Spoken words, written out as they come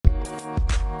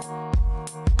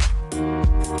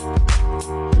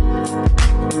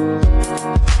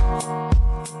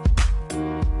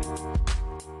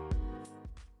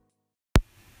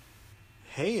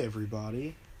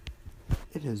everybody.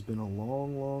 It has been a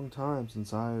long time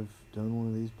since I've done one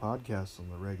of these podcasts on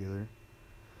the regular.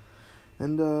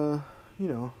 And,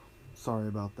 sorry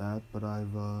about that, but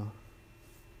I've,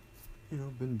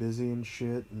 been busy and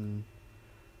shit. And,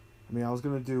 I was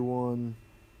going to do one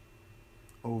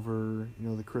over,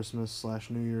 the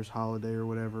Christmas/New Year's holiday or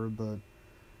whatever, but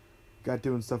got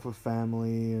doing stuff with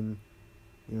family and,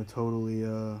 totally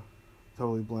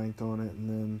blanked on it. And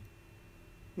then,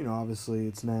 obviously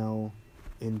it's now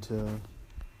into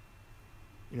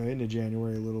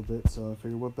January a little bit, so I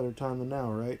figured what better time than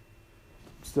now, right?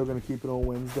 Still going to keep it on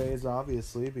Wednesdays,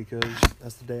 obviously, because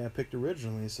that's the day I picked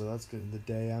originally, so that's the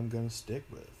day I'm going to stick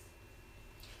with.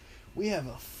 We have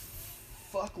a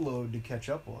fuckload to catch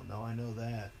up on, though, I know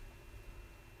that.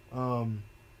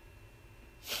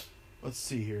 Let's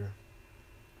see here.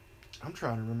 I'm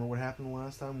trying to remember what happened the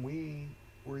last time we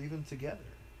were even together.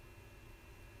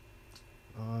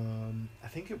 I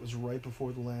think it was right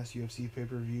before the last UFC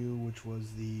pay-per-view, which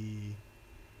was the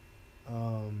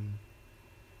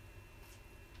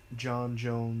John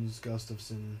Jones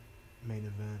Gustafsson main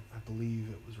event. I believe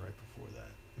it was right before that.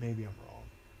 Maybe I'm wrong.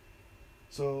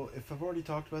 So if I've already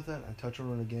talked about that, I touch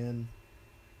on it again.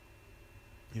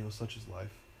 Such is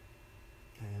life.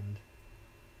 And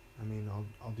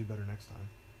I'll do better next time.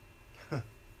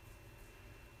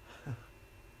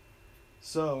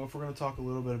 So, if we're going to talk a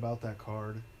little bit about that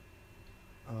card,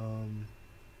 I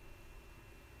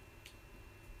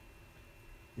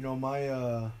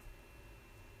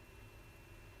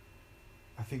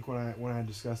think when I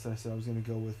discussed that, I said I was going to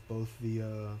go with both the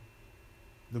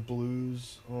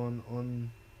blues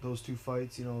on those two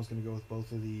fights. I was going to go with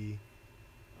both of the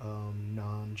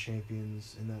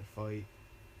non-champions in that fight,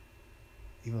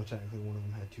 even though technically one of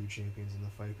them had two champions in the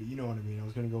fight, but you know what I mean. I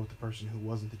was going to go with the person who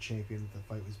wasn't the champion that the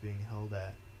fight was being held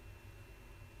at.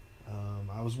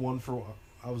 I was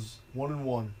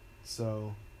 1-1,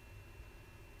 so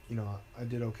I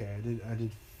did okay. I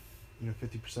did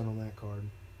 50% on that card,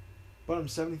 but I'm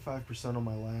 75% on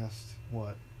my last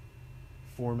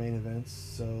 4 main events,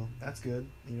 so that's good.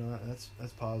 That's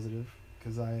positive,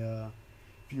 because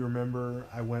if you remember,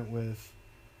 I went with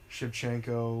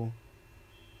Shevchenko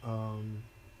on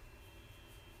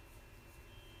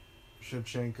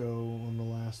the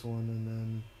last one, and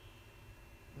then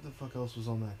what the fuck else was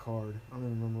on that card? I don't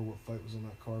even remember what fight was on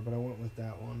that card, but I went with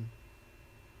that one.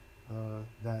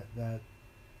 That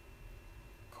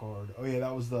card. Oh yeah,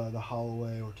 that was the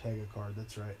Holloway Ortega card.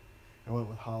 That's right. I went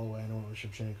with Holloway and I went with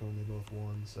Shevchenko, and they both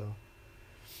won. So,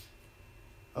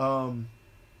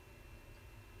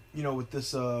 with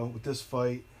this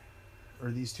fight,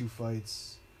 or these two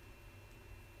fights.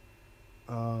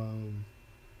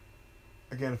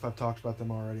 Again, if I've talked about them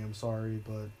already, I'm sorry,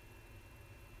 but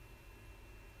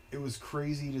it was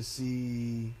crazy to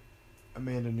see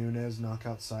Amanda Nunes knock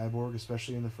out Cyborg,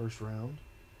 especially in the first round.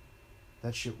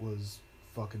 That shit was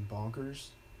fucking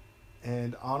bonkers.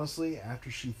 And honestly, after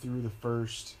she threw the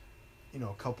first,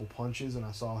 couple punches, and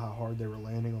I saw how hard they were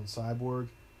landing on Cyborg,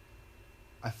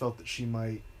 I felt that she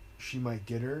might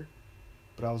get her.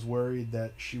 But I was worried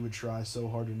that she would try so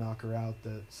hard to knock her out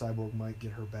that Cyborg might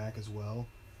get her back as well.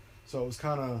 So it was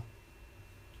kind of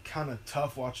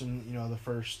tough watching, the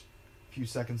first few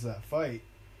seconds of that fight,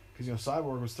 because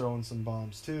Cyborg was throwing some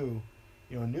bombs too.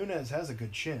 Nunes has a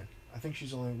good chin. I think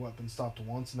she's only been stopped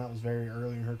once, and that was very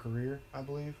early in her career, I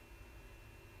believe.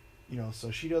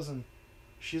 So she doesn't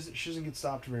get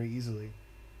stopped very easily.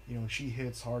 She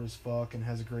hits hard as fuck and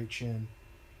has a great chin.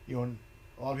 And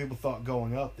a lot of people thought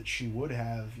going up that she would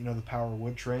have, the power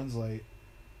would translate,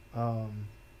 and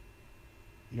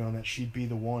that she'd be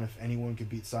the one. If anyone could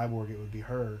beat Cyborg, it would be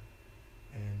her.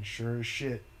 And sure as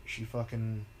shit, she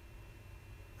fucking,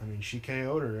 she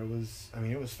KO'd her. It was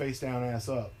face down, ass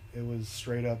up. It was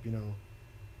straight up,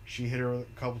 she hit her a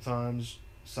couple times,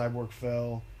 Cyborg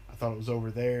fell. I thought it was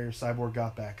over there. Cyborg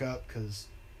got back up because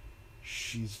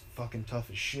she's fucking tough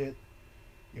as shit.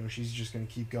 She's just going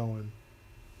to keep going.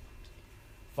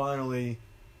 Finally,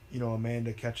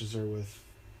 Amanda catches her with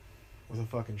a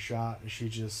fucking shot, and she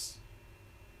just,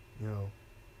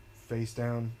 face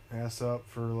down, ass up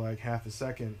for like half a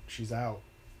second. She's out.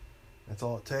 That's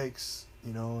all it takes,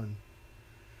 and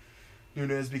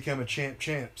Nunes became a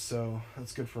champ, so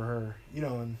that's good for her.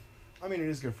 And it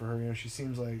is good for her. She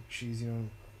seems like she's, a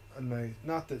nice,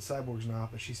 not that Cyborg's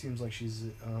not, but she seems like she's,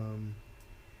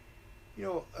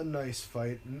 a nice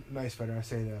fighter. I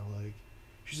say that like,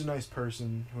 she's a nice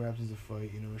person who happens to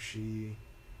fight. She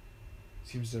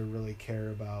seems to really care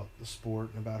about the sport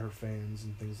and about her fans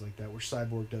and things like that, which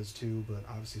Cyborg does too, but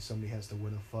obviously somebody has to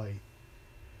win a fight.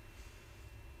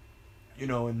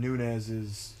 And Nunes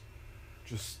is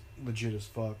just legit as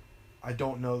fuck. I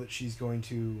don't know that she's going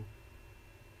to...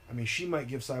 I mean, she might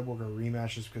give Cyborg a rematch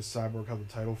just because Cyborg held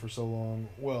the title for so long.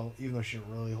 Well, even though she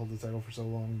didn't really hold the title for so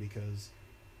long because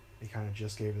they kind of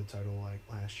just gave her the title like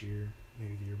last year,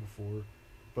 maybe the year before.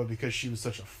 But because she was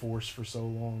such a force for so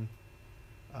long,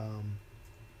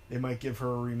 they might give her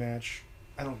a rematch.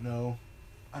 I don't know.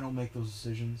 I don't make those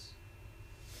decisions.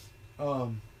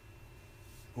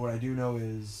 What I do know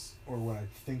is, or what I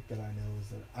think that I know is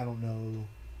that I don't know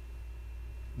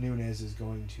Nunes is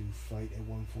going to fight at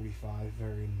 145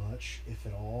 very much, if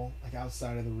at all. Like,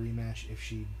 outside of the rematch, if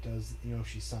she does, if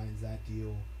she signs that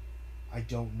deal, I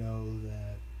don't know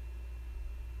that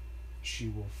she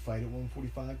will fight at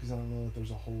 145, because I don't know that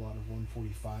there's a whole lot of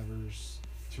 145ers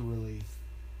to really,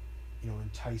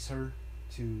 entice her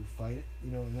to fight it,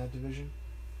 in that division.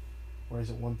 Whereas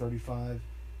at 135,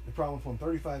 the problem with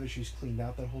 135 is she's cleaned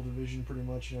out that whole division pretty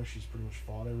much. She's pretty much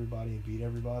fought everybody and beat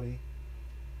everybody.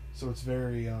 So it's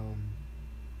very,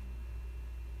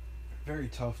 very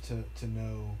tough to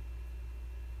know,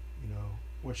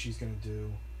 what she's going to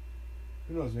do.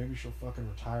 Who knows? Maybe she'll fucking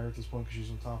retire at this point because she's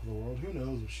on top of the world. Who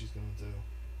knows what she's going to do?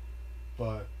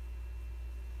 But,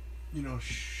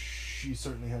 she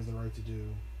certainly has the right to do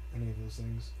any of those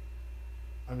things.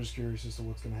 I'm just curious as to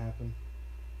what's going to happen.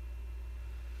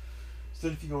 So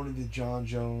then if you go into the Jon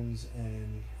Jones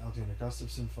and Alexander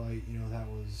Gustafsson fight, that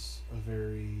was a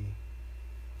very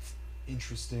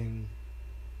interesting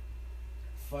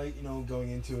fight. Going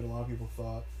into it, a lot of people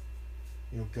thought,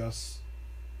 Gus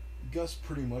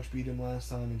pretty much beat him last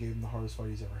time and gave him the hardest fight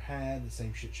he's ever had. The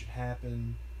same shit should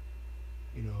happen.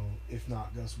 If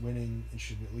not Gus winning, it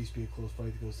should at least be a close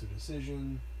fight that goes to a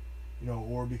decision.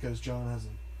 Or because Jon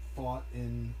hasn't fought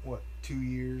in, 2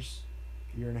 years,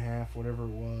 year and a half, whatever it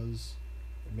was.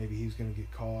 And maybe he was going to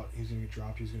get caught, he was going to get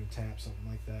dropped, he was going to tap, something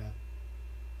like that.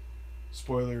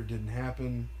 Spoiler, it didn't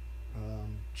happen.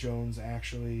 Jones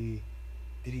actually,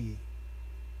 I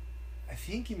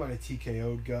think he might have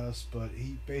TKO'd Gus, but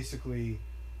he basically,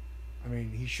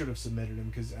 he should have submitted him,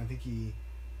 because I think he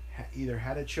either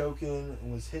had a choke in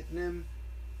and was hitting him,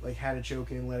 like had a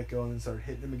choke in, let it go, and then started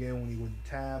hitting him again when he wouldn't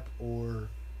tap, or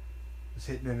was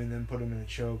hitting him and then put him in a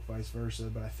choke, vice versa.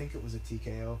 But I think it was a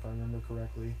TKO, if I remember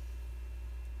correctly.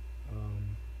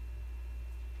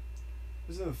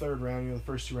 This is in the third round. The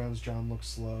first 2 rounds, Jon looked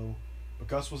slow. But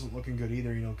Gus wasn't looking good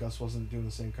either. Gus wasn't doing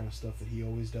the same kind of stuff that he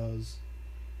always does.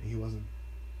 And he wasn't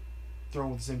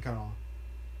throwing with the same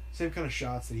kind of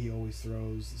shots that he always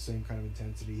throws, the same kind of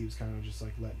intensity. He was kind of just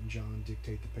like letting Jon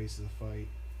dictate the pace of the fight.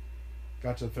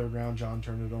 Got to the third round, Jon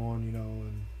turned it on,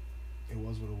 and it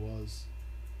was what it was.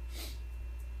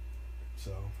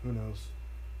 So, who knows?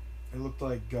 It looked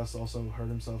like Gus also hurt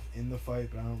himself in the fight,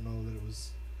 but I don't know that it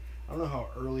was... I don't know how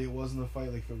early it was in the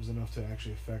fight, like if it was enough to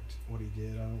actually affect what he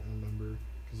did. I don't remember,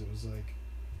 because it was like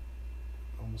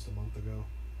almost a month ago.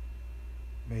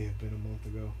 May have been a month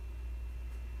ago.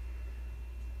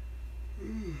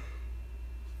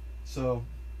 So,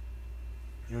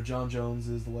 Jon Jones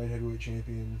is the light heavyweight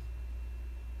champion.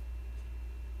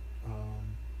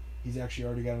 He's actually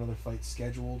already got another fight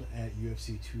scheduled at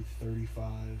UFC 235,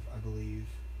 I believe.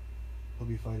 He'll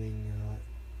be fighting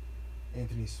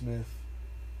Anthony Smith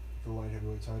for the light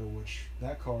heavyweight title, which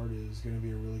that card is going to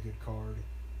be a really good card.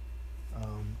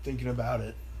 Thinking about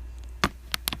it,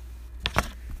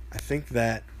 I think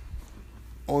that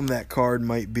on that card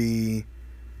might be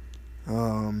a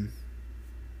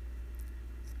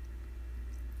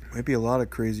lot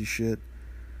of crazy shit.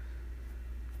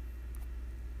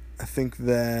 I think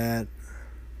that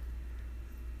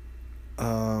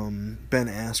Ben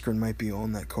Askren might be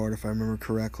on that card, if I remember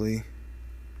correctly.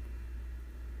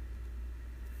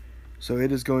 So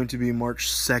it is going to be March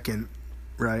 2nd,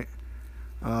 right?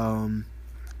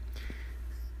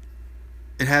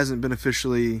 It hasn't been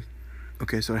officially...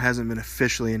 Okay, so it hasn't been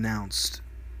officially announced.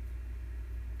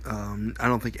 I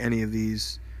don't think any of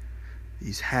these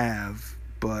have,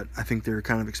 but I think they're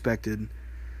kind of expected.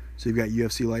 So you've got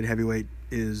UFC light heavyweight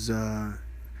is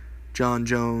Jon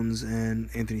Jones and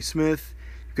Anthony Smith.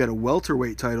 You've got a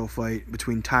welterweight title fight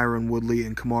between Tyron Woodley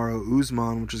and Kamaru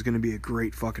Usman, which is going to be a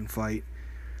great fucking fight.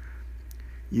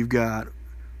 You've got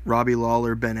Robbie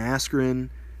Lawler, Ben Askren,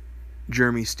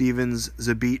 Jeremy Stevens,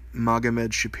 Zabit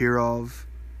Magomed Sharipov,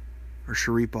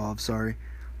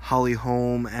 Holly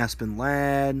Holm, Aspen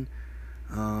Ladd,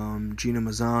 Gina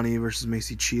Mazzani versus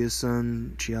Macy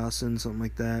Chiasson, something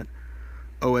like that.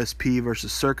 OSP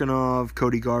versus Serkinov,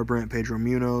 Cody Garbrandt, Pedro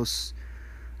Munoz,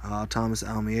 Thomas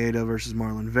Almeida versus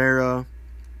Marlon Vera.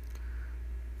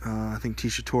 I think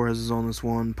Tisha Torres is on this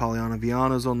one. Poliana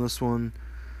Viana's on this one.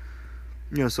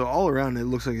 So all around it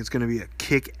looks like it's going to be a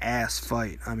kick-ass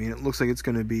fight. I mean, it looks like it's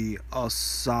going to be a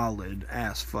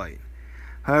solid-ass fight.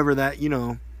 However, that, it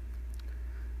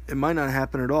might not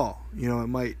happen at all. It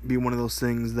might be one of those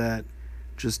things that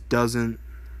just doesn't,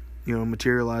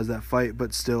 materialize that fight,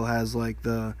 but still has, like,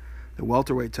 the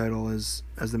welterweight title as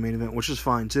the main event, which is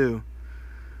fine, too.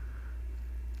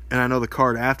 And I know the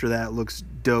card after that looks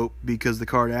dope, because the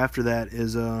card after that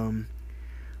is,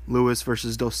 Lewis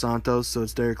versus Dos Santos, so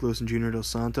it's Derek Lewis and Junior Dos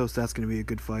Santos. That's going to be a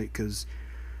good fight, because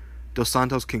Dos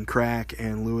Santos can crack,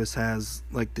 and Lewis has,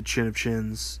 like, the chin of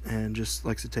chins, and just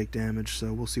likes to take damage,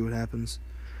 so we'll see what happens.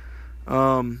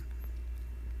 And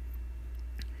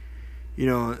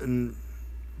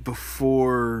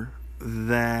before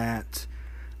that,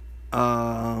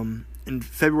 in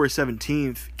February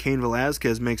 17th, Cain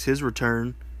Velasquez makes his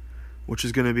return, which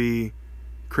is going to be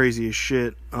crazy as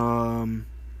shit.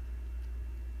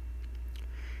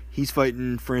 He's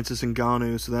fighting Francis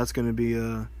Ngannou, so that's going to be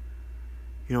a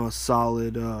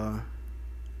solid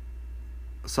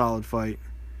fight.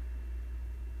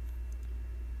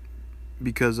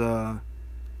 Because,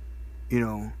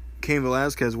 Cain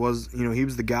Velasquez was, he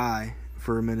was the guy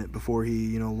for a minute before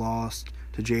he, lost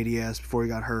to JDS, before he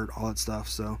got hurt, all that stuff.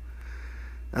 So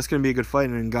that's going to be a good fight.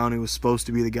 And Ngannou was supposed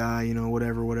to be the guy,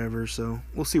 whatever. So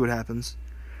we'll see what happens.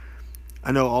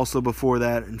 I know also before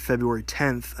that, in February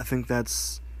 10th, I think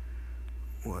that's,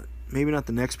 maybe not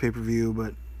the next pay-per-view,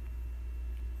 but,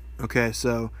 okay,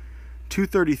 so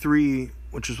 233,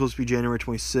 which was supposed to be January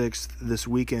 26th, this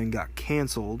weekend, got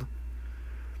canceled.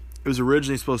 It was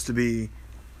originally supposed to be,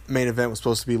 main event was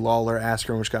supposed to be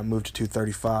Lawler-Askren, which got moved to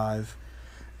 235.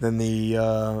 Then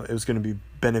it was going to be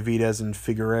Benavidez and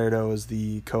Figueiredo as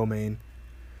the co-main.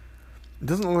 It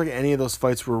doesn't look like any of those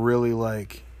fights were really,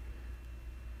 like,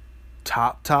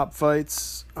 top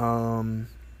fights. But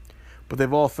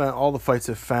they've all the fights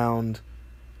have found,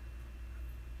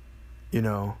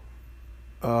 all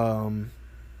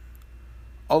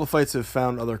the fights have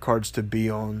found other cards to be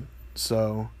on.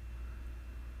 So,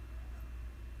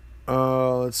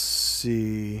 let's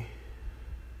see.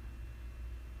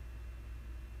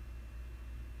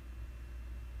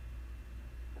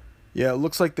 Yeah, it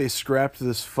looks like they scrapped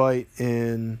this fight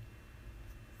in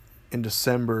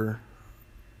December.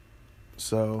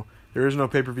 So there is no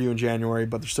pay-per-view in January,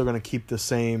 but they're still going to keep the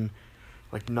same,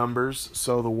 like, numbers.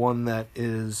 So the one that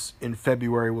is in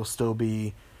February will still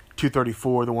be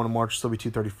 234. The one in March will still be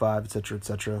 235, etc.,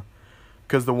 etc.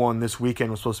 Because the one this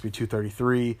weekend was supposed to be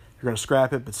 233. You're going to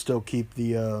scrap it, but still keep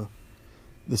the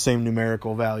same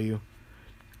numerical value.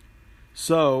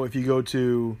 So if you go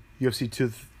to UFC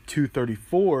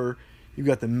 234, you've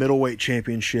got the middleweight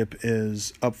championship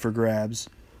is up for grabs.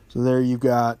 So there you've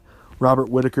got Robert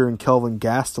Whittaker and Kelvin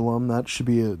Gastelum. That should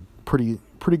be a pretty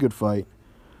good fight.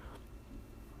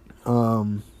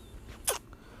 I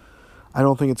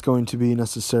don't think it's going to be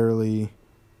necessarily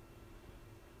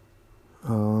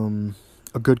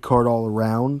a good card all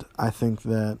around. I think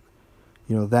that,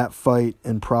 that fight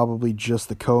and probably just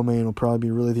the co-main will probably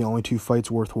be really the only two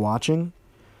fights worth watching.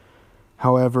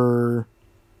 However,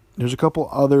 there's a couple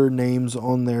other names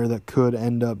on there that could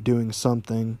end up doing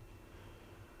something.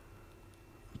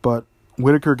 But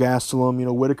Whittaker Gastelum,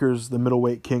 Whittaker's the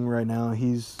middleweight king right now.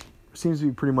 He's seems to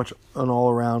be pretty much an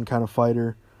all-around kind of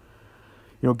fighter.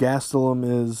 Gastelum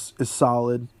is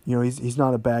solid. He's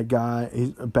not a bad guy.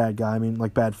 He's a bad guy. I mean,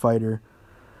 like, bad fighter.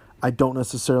 I don't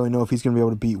necessarily know if he's going to be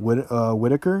able to beat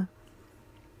Whittaker.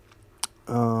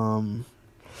 He's,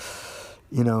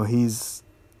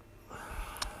 I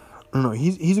don't know.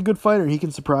 He's a good fighter. He can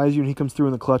surprise you, and he comes through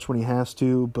in the clutch when he has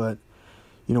to. But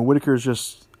Whittaker is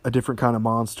just a different kind of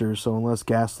monster. So unless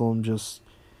Gastelum just,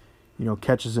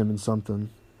 catches him in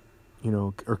something,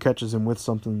 or catches him with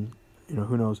something,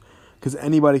 who knows? Because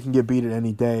anybody can get beat at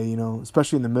any day,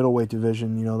 especially in the middleweight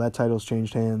division. That title's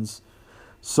changed hands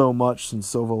so much since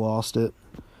Silva lost it,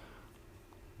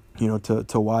 to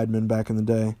Weidman back in the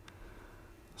day.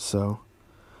 So,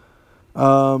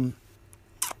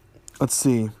 let's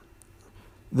see.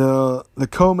 The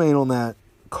co-main on that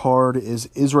card is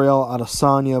Israel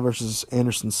Adesanya versus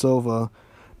Anderson Silva.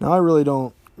 Now, I really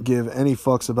don't give any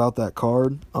fucks about that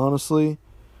card, honestly,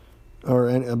 or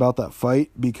about that fight,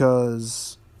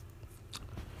 because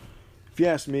if you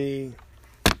ask me,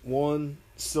 one,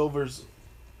 Silva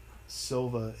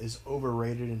is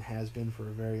overrated and has been for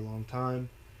a very long time.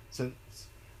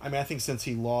 I think since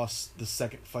he lost the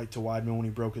second fight to Weidman when he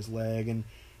broke his leg and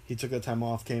he took that time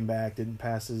off, came back, didn't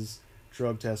pass his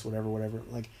drug test, whatever.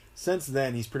 Like, since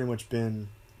then, he's pretty much been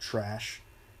trash.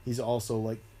 He's also,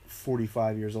 like,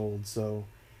 45 years old, so,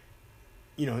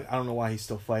 I don't know why he's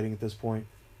still fighting at this point.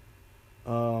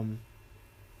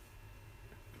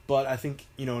 But I think,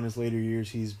 in his later years,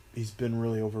 he's been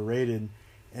really overrated,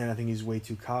 and I think he's way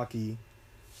too cocky.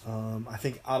 I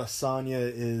think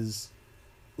Adesanya is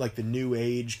like the new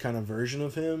age kind of version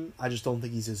of him. I just don't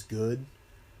think he's as good.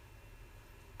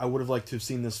 I would have liked to have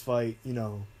seen this fight,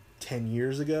 10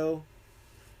 years ago,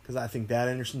 because I think that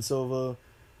Anderson Silva,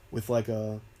 with like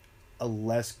a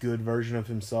less good version of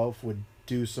himself, would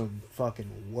do some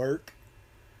fucking work.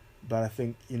 But I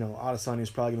think, Adesanya is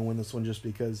probably going to win this one just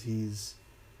because he's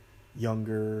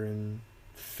younger and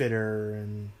fitter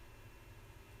and,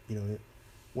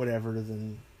 whatever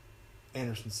than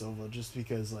Anderson Silva. Just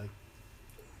because,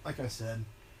 like I said,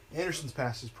 Anderson's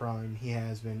past his prime. He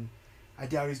has been. I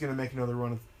doubt he's going to make another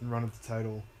run at the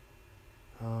title.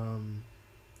 Who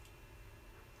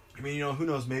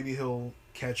knows? Maybe he'll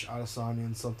catch Adesanya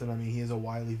in something. He is a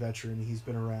wily veteran. He's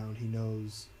been around. He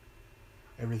knows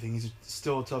everything. He's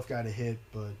still a tough guy to hit,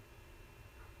 but,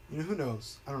 who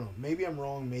knows? I don't know. Maybe I'm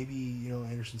wrong. Maybe,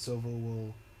 Anderson Silva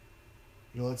will,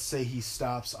 let's say he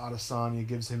stops Adesanya,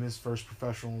 gives him his first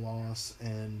professional loss,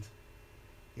 and,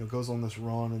 goes on this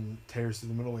run and tears through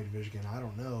the middleweight division again. I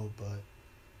don't know, but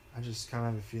I just kind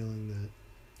of have a feeling that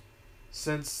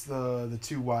since the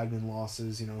two Weidman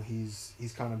losses,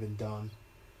 he's kind of been done.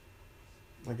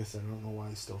 Like I said, I don't know why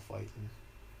he's still fighting.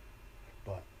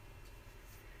 But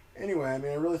anyway, I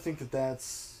really think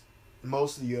that's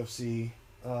most of the UFC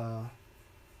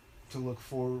to look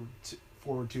forward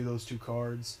to those two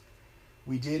cards.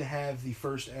 We did have the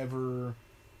first ever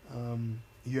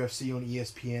UFC on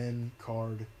ESPN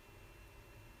card,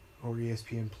 or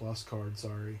ESPN Plus card,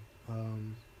 sorry.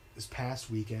 This past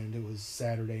weekend. It was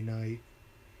Saturday night,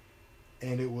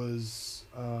 and it was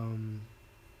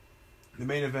the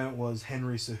main event was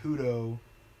Henry Cejudo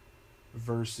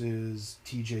versus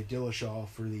TJ Dillashaw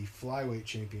for the flyweight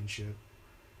championship,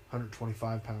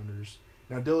 125 pounders.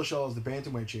 Now Dillashaw is the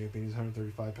bantamweight champion. He's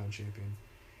 135 pound champion.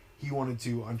 He wanted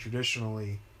to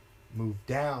untraditionally move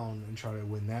down and try to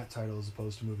win that title as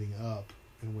opposed to moving up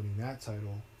and winning that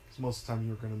title, because most of the time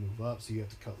you were going to move up, so you have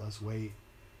to cut less weight.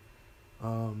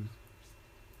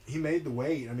 He made the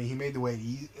weight. He made the weight.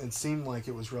 It seemed like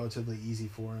it was relatively easy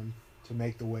for him to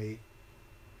make the weight.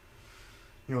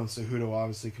 And Cejudo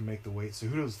obviously can make the weight.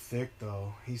 Cejudo's thick,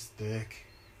 though. He's thick.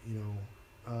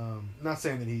 Not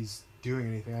saying that he's doing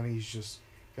anything. He's just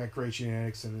got great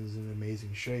genetics and is in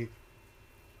amazing shape.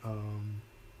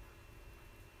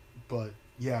 But,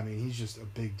 yeah, he's just a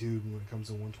big dude when it comes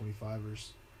to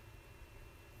 125ers.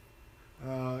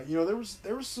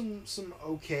 There was some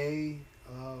okay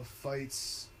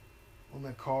fights on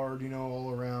that card,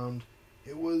 all around.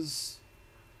 It was,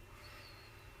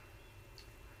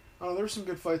 there were some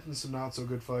good fights and some not so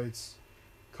good fights.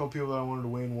 A couple people that I wanted to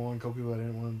win won. A couple people that I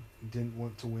didn't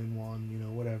want to win won.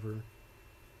 Whatever.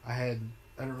 I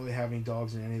didn't really have any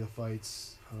dogs in any of the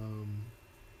fights.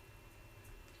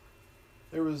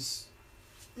 There was,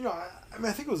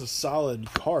 I think it was a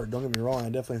solid card. Don't get me wrong. I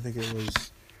definitely think it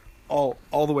was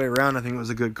all the way around. I think it was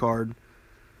a good card.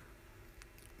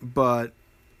 But,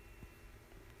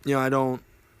 I don't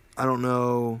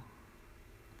know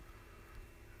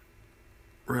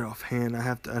right offhand. I'd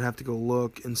have to go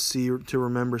look and see to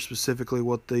remember specifically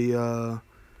what the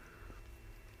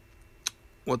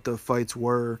fights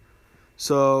were.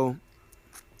 So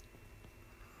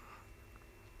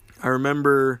I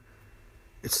remember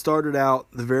it started out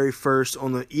the very first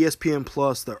on the ESPN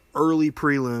Plus, the early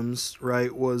prelims,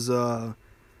 right, was a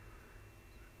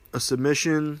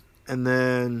submission, and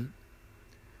then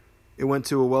it went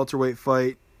to a welterweight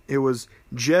fight. It was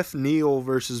Jeff Neal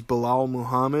versus Bilal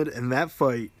Muhammad, and that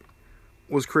fight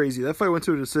was crazy. That fight went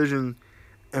to a decision,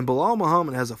 and Bilal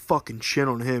Muhammad has a fucking chin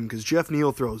on him because Jeff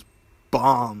Neal throws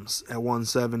bombs at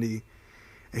 170,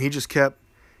 and he just kept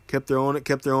throwing it.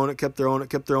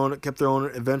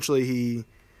 Eventually, he,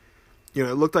 it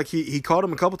looked like he caught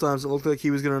him a couple times. It looked like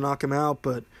he was going to knock him out,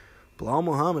 but Bilal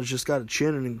Muhammad's just got a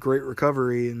chin and a great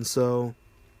recovery, and so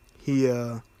he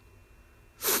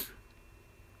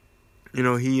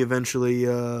eventually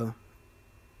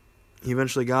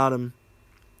got him,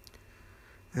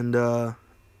 and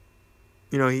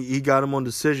he got him on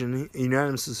decision,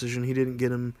 unanimous decision. He didn't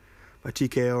get him by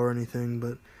TKO or anything,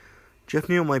 but Jeff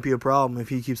Neal might be a problem if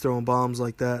he keeps throwing bombs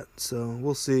like that. So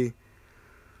we'll see.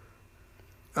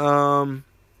 Let's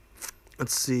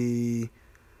see.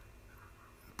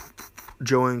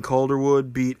 Joanne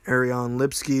Calderwood beat Ariane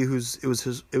Lipski,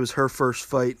 it was her first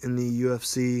fight in the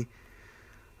UFC.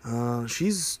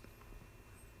 She's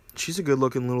a good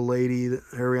looking little lady,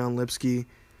 Ariane Lipski.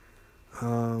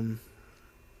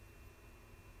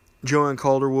 Joanne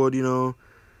Calderwood,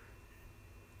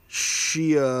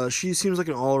 she seems like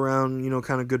an all around,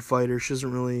 kind of good fighter. She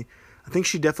doesn't really, I think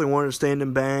she definitely wanted to stand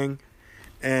and bang,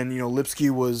 and Lipsky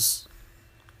was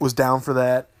down for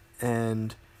that,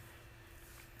 and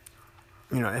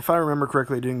if I remember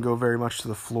correctly, it didn't go very much to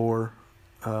the floor.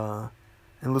 And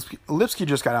Lipsky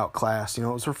just got outclassed. It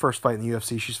was her first fight in the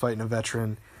UFC. She's fighting a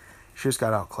veteran. She just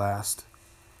got outclassed.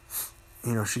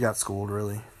 She got schooled,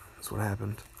 really. That's what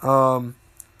happened.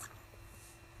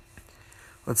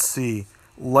 Let's see.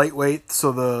 Lightweight.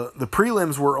 So the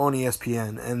prelims were on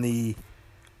ESPN, and the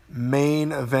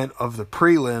main event of the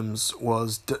prelims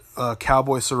was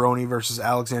Cowboy Cerrone versus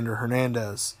Alexander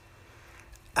Hernandez.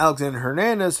 Alexander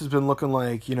Hernandez has been looking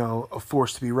like, a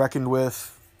force to be reckoned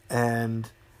with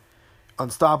and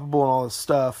unstoppable and all this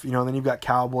stuff. Then you've got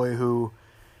Cowboy who,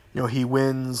 he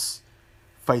wins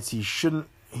fights he shouldn't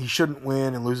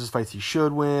win and loses fights he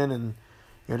should win, and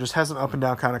just has an up and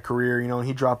down kind of career. And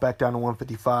he dropped back down to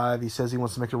 155. He says he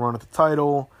wants to make a run at the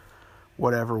title,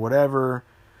 whatever.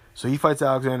 So he fights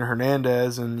Alexander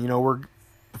Hernandez, and we're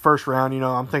the first round.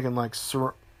 I'm thinking like,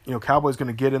 Cowboy's going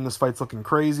to get him. This fight's looking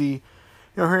crazy.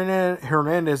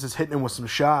 Hernandez is hitting him with some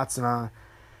shots, and I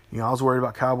was worried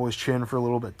about Cowboy's chin for a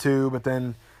little bit too. But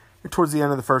then towards the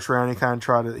end of the first round, he kind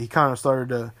of started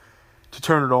to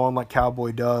turn it on like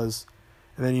Cowboy does.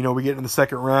 And then we get in the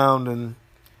second round, and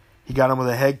he got him with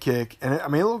a head kick, and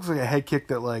it looks like a head kick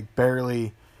that like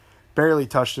barely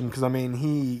touched him, because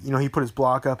he put his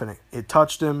block up and it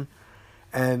touched him,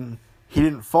 and he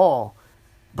didn't fall,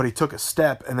 but he took a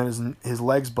step and then his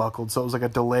legs buckled, so it was like a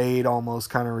delayed almost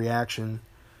kind of reaction,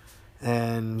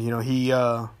 and he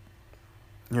got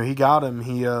him.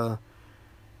 He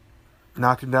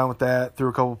knocked him down with that, threw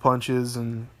a couple punches,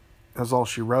 and that's all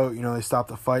she wrote. They stopped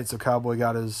the fight, so Cowboy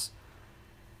got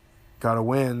a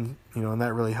win, and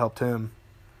that really helped him.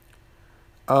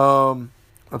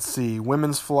 Let's see,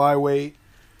 women's flyweight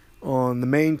on the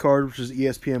main card, which is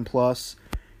ESPN Plus.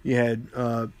 You had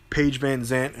Paige Van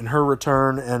Zandt in her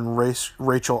return and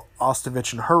Rachel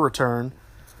Ostovich in her return.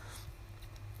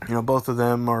 Both of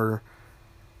them are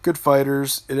good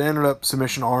fighters. It ended up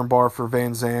submission armbar for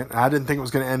Van Zandt. I didn't think it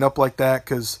was going to end up like that,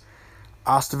 because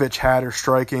Ostovich had her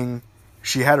striking.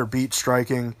 She had her beat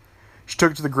striking. She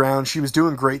took it to the ground. She was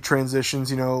doing great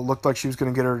transitions. Looked like she was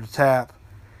going to get her to tap.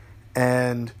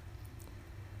 And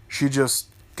she just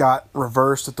got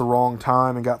reversed at the wrong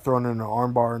time and got thrown in an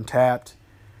armbar and tapped.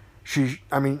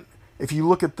 If you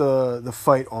look at the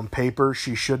fight on paper,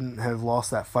 she shouldn't have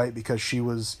lost that fight, because she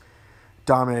was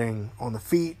dominating on the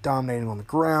feet, dominating on the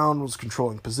ground, was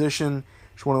controlling position.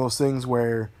 It's one of those things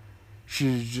where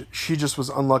she just was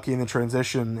unlucky in the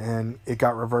transition, and it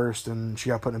got reversed, and she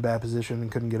got put in a bad position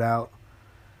and couldn't get out.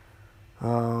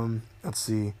 Let's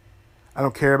see. I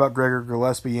don't care about Gregor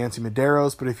Gillespie, Yancy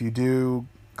Medeiros, but if you do,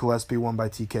 Gillespie won by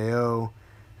TKO.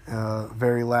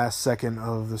 Very last second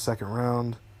of the second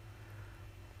round.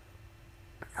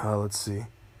 Let's see.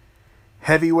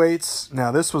 Heavyweights.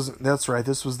 Now this was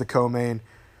the co-main.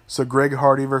 So Greg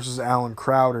Hardy versus Alan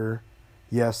Crowder.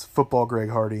 Yes, football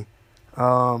Greg Hardy.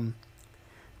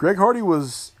 Greg Hardy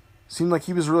seemed like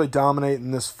he was really dominating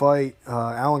this fight.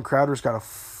 Alan Crowder's got a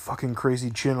fucking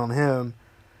crazy chin on him.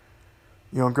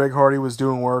 And Greg Hardy was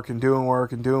doing work and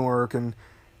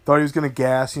thought he was going to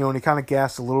gas, and he kind of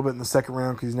gassed a little bit in the second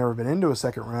round because he's never been into a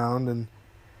second round, and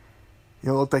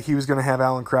it looked like he was going to have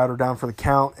Alan Crowder down for the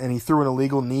count, and he threw an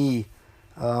illegal knee.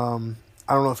 I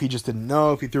don't know if he just didn't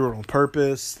know, if he threw it on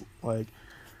purpose. Like,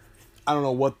 I don't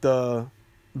know what the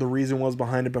reason was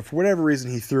behind it, but for whatever reason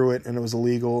he threw it, and it was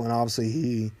illegal, and obviously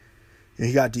he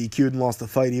got DQ'd and lost the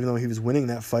fight, even though he was winning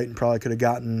that fight and probably could have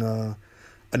gotten a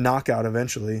knockout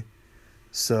eventually.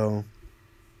 So,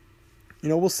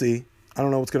 we'll see. I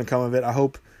don't know what's going to come of it. I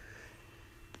hope,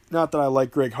 not that I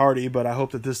like Greg Hardy, but I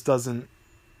hope that this doesn't,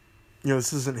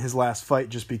 this isn't his last fight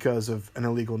just because of an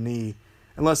illegal knee,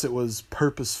 unless it was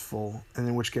purposeful, and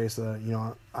in which case, there's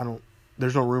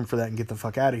no room for that and get the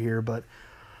fuck out of here. But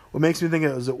what makes me think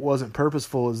it wasn't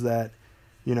purposeful is that,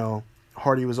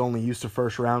 Hardy was only used to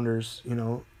first rounders.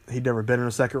 He'd never been in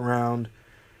a second round.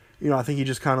 I think he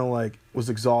just kind of like was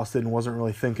exhausted and wasn't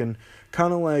really thinking.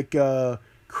 Kind of like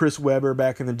Chris Webber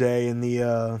back in the day in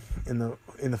the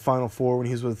Final Four when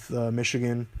he was with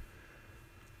Michigan,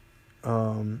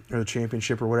 or the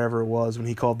championship or whatever it was, when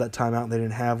he called that timeout and they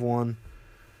didn't have one.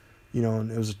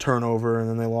 And it was a turnover and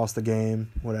then they lost the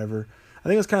game. Whatever. I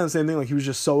think it's kind of the same thing. Like, he was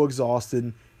just so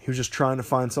exhausted. He was just trying to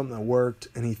find something that worked,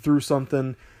 and he threw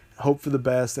something, hoped for the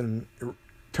best, and it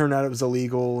turned out it was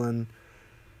illegal. And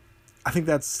I think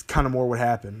that's kind of more what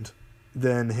happened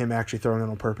than him actually throwing it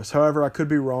on purpose. However, I could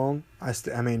be wrong.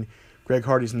 Greg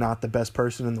Hardy's not the best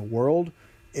person in the world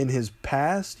in his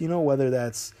past. Whether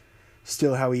that's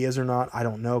still how he is or not, I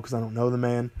don't know, because I don't know the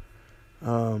man.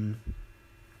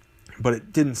 But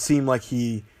it didn't seem like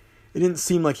he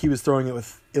was throwing it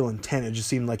with ill intent. It just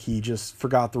seemed like he just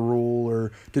forgot the rule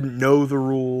or didn't know the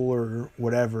rule or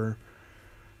whatever.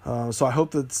 So I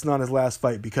hope that it's not his last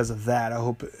fight because of that. I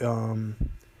hope, I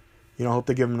hope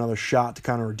they give him another shot to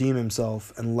kind of redeem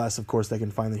himself, unless, of course, they can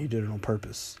find that he did it on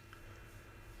purpose.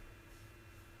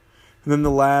 And then the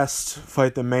last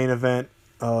fight, the main event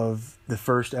of the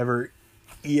first ever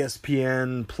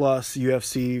ESPN Plus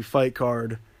UFC fight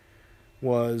card,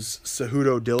 was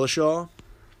Cejudo Dillashaw.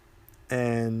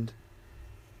 And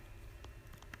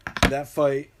that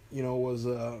fight, was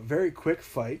a very quick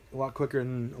fight, a lot quicker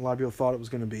than a lot of people thought it was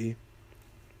going to be.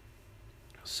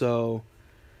 So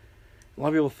a lot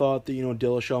of people thought that,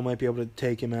 Dillashaw might be able to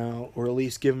take him out, or at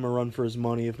least give him a run for his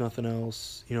money, if nothing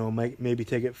else. Maybe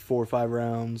take it 4 or 5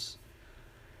 rounds.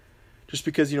 Just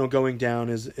because, going down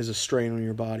is a strain on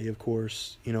your body, of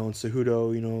course. And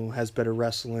Cejudo, has better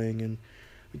wrestling. And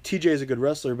TJ is a good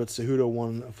wrestler, but Cejudo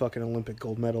won a fucking Olympic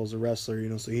gold medal as a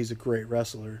wrestler, so he's a great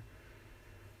wrestler.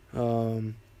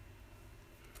 And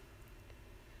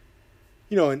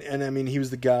I mean, he was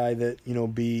the guy that,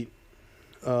 beat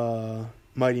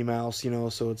Mighty Mouse,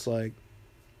 so it's like,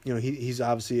 he's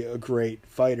obviously a great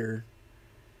fighter.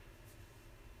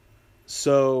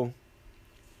 So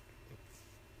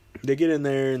they get in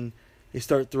there and they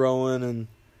start throwing, and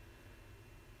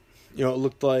it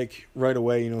looked like right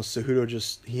away,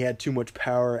 Cejudo he had too much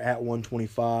power at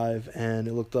 125, and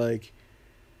it looked like,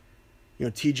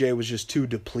 TJ was just too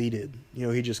depleted.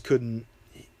 He just couldn't,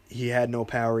 he had no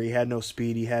power, he had no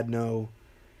speed, he had no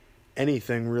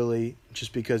anything really,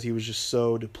 just because he was just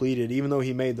so depleted. Even though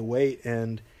he made the weight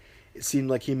and it seemed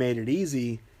like he made it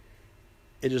easy,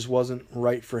 it just wasn't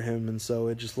right for him, and so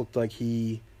it just looked like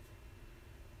he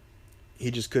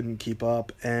just couldn't keep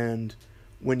up. And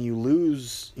when you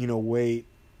lose, weight,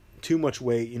 too much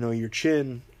weight, your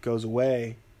chin goes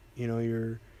away.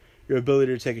 Your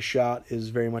ability to take a shot is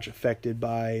very much affected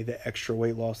by the extra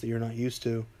weight loss that you're not used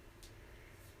to.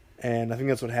 And I think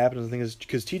that's what happens. I think is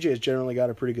because TJ has generally got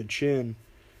a pretty good chin.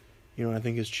 I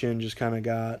think his chin just kind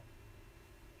of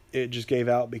just gave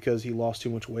out because he lost too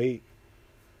much weight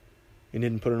and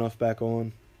didn't put enough back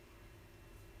on.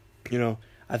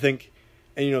 I think,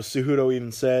 and Cejudo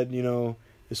even said,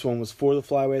 this one was for the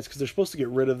flyweights because they're supposed to get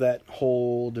rid of that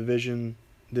whole division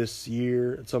this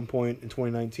year at some point in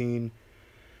 2019.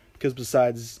 Because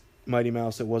besides Mighty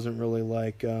Mouse, it wasn't really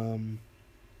like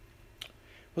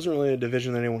wasn't really a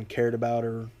division that anyone cared about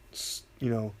or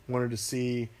wanted to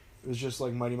see. It was just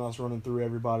like Mighty Mouse running through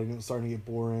everybody, and it was starting to get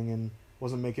boring and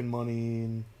wasn't making money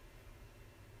and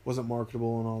wasn't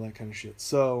marketable and all that kind of shit.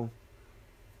 So,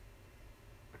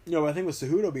 I think with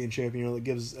Cejudo being champion,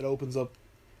 it opens up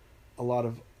a lot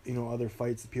of other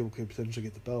fights that people could potentially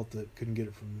get the belt that couldn't get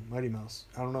it from Mighty Mouse.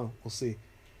 I don't know. We'll see.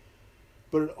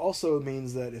 But it also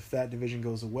means that if that division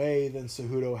goes away, then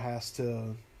Cejudo has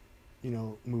to,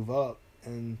 move up.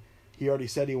 And he already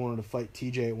said he wanted to fight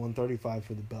TJ at 135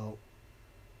 for the belt.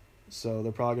 So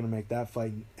they're probably going to make that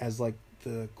fight as like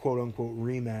the quote-unquote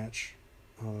rematch.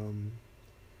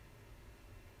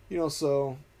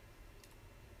 So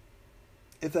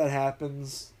if that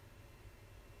happens,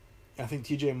 I think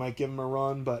TJ might give him a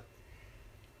run, but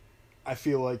I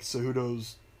feel like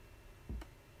Cejudo's,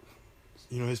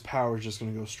 his power is just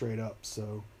going to go straight up.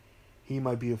 So he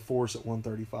might be a force at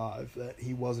 135 that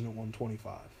he wasn't at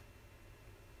 125.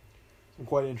 I'm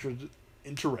quite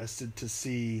interested to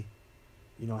see,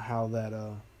 how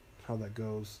that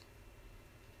goes.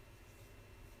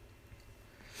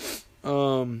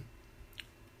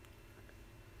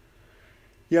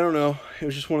 Yeah, I don't know. It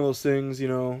was just one of those things,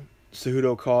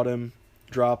 Cejudo caught him,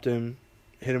 dropped him,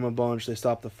 hit him a bunch. They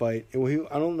stopped the fight. I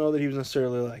don't know that he was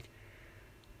necessarily like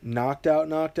knocked out,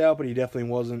 but he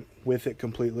definitely wasn't with it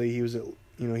completely. He was at,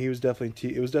 he was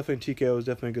definitely, it was definitely TKO. It was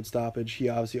definitely a good stoppage. He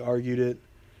obviously argued it.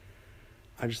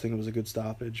 I just think it was a good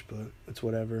stoppage, but it's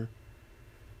whatever.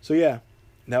 So yeah,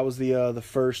 that was the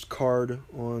first card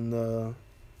on the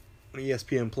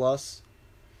ESPN Plus.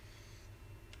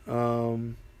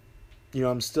 I'm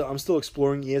still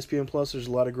exploring ESPN Plus. There's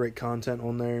a lot of great content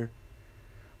on there.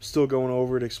 I'm still going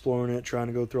over it, exploring it, trying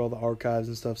to go through all the archives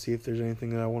and stuff, see if there's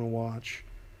anything that I want to watch.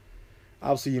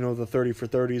 Obviously, the 30 for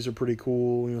 30s are pretty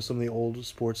cool. Some of the old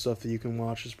sports stuff that you can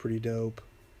watch is pretty dope.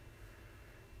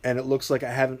 And it looks like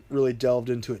I haven't really delved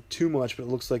into it too much, but it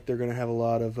looks like they're going to have a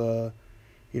lot of,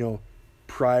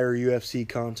 prior UFC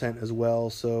content as well.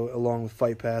 So along with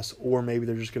Fight Pass, or maybe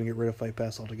they're just going to get rid of Fight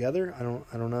Pass altogether. I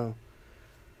don't know.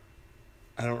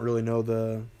 I don't really know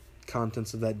the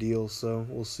contents of that deal, so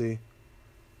we'll see.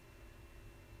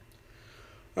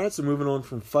 All right, so moving on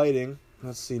from fighting,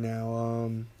 let's see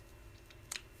now.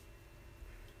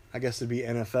 I guess it'd be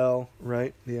NFL,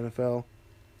 right? The NFL.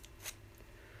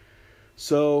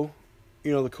 So,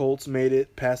 the Colts made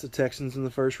it past the Texans in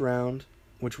the first round,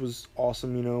 which was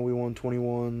awesome. We won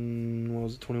 21, what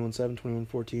was it, 21-7,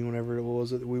 21-14, whatever it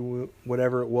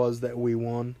was that we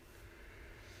won.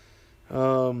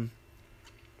 And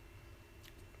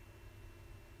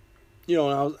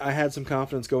I had some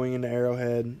confidence going into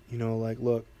Arrowhead.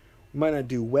 Look, we might not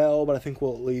do well, but I think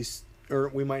we'll at least, or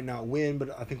we might not win, but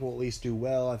I think we'll at least do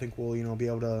well. I think we'll, be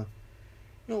able to,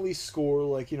 at least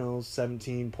score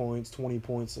 17 points, 20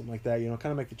 points, something like that. Kind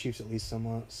of make the Chiefs at least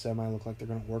semi look like they're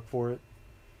going to work for it.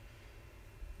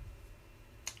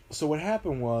 So what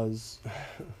happened was,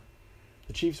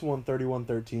 the Chiefs won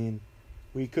 31-13.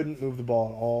 We couldn't move the ball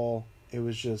at all. It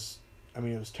was just, it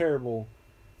was terrible,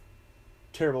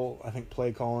 I think,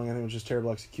 play calling. I think it was just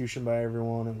terrible execution by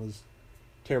everyone. It was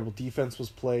terrible defense was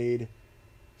played.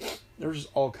 There was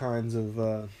just all kinds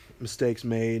of mistakes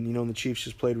made. And the Chiefs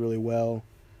just played really well.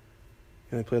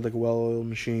 And they played like a well-oiled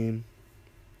machine.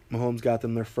 Mahomes got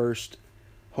them their first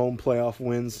home playoff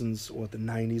win since, the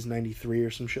 90s, 93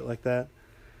 or some shit like that.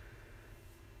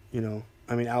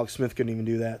 Alex Smith couldn't even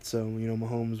do that, so,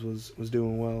 Mahomes was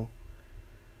doing well.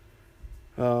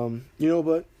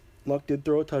 But Luck did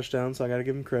throw a touchdown, so I got to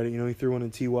give him credit. He threw one to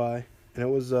T.Y., and it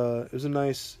was a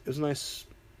nice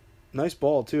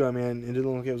ball, too. It didn't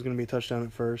look like it was going to be a touchdown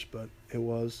at first, but it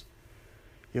was.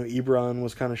 Ebron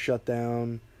was kind of shut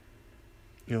down.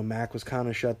 Mack was kind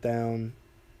of shut down.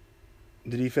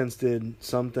 The defense did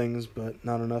some things, but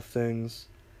not enough things.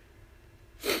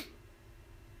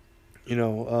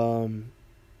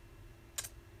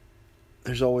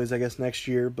 There's always, I guess, next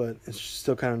year, but it's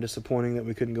still kind of disappointing that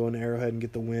we couldn't go into Arrowhead and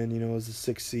get the win, as a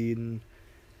 6th seed and,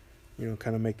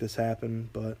 kind of make this happen.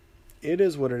 But it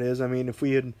is what it is. If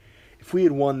we had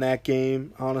won that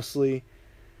game, honestly,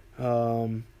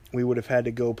 we would have had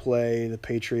to go play the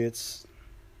Patriots,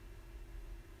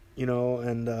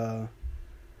 and I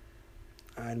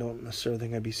don't necessarily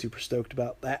think I'd be super stoked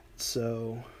about that.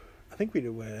 So I think we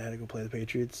would have had to go play the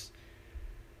Patriots.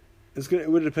 It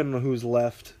would depend on who's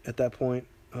left at that point.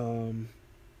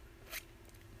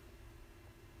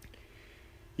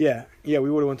 Yeah, we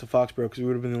would have went to Foxborough because we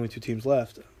would have been the only 2 teams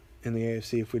left in the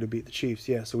AFC if we'd have beat the Chiefs.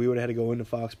 Yeah, so we would have had to go into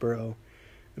Foxborough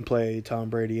and play Tom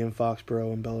Brady in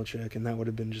Foxborough and Belichick, and that would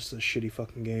have been just a shitty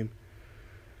fucking game.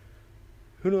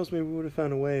 Who knows, maybe we would have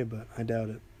found a way, but I doubt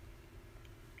it.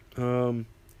 So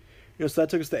that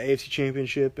took us to the AFC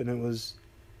Championship, and it was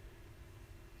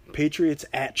Patriots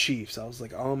at Chiefs. I was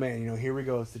like, oh man, here we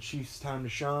go. It's the Chiefs' time to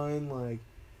shine.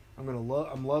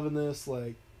 I'm loving this.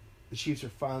 The Chiefs are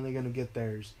finally gonna get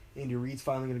theirs. Andy Reid's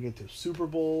finally gonna get to the Super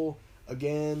Bowl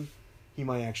again. He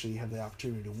might actually have the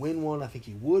opportunity to win one. I think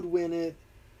he would win it.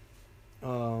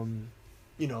 Mahomes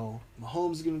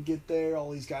is gonna get there.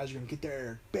 All these guys are gonna get there.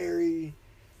 Eric Berry,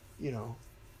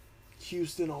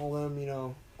 Houston, all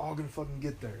them, all gonna fucking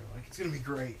get there. It's gonna be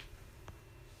great.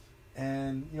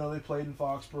 And, they played in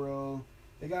Foxborough.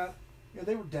 They got,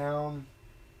 they were down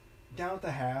at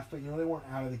the half, but, they weren't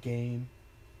out of the game.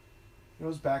 It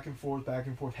was back and forth,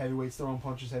 heavyweights throwing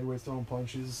punches.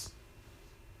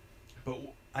 But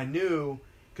I knew,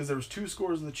 because there was 2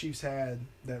 scores the Chiefs had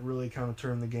that really kind of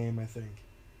turned the game, I think.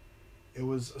 It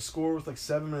was a score with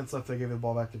 7 minutes left. They gave the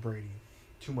ball back to Brady.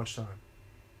 Too much time.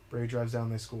 Brady drives down,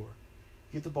 they score.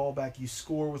 You get the ball back, you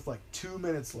score with 2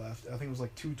 minutes left. I think it was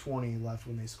 2:20 left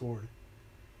when they scored.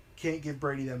 Can't give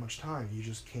Brady that much time. You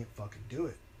just can't fucking do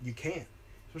it. You can't.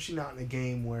 Especially not in a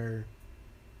game where,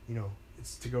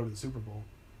 it's to go to the Super Bowl.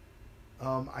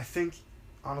 I think,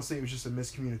 honestly, it was just a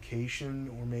miscommunication,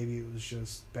 or maybe it was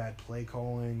just bad play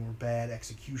calling or bad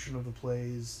execution of the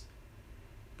plays.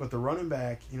 But the running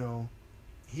back,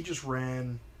 he just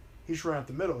ran up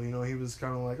the middle. He was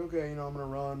kind of like, okay, I'm going to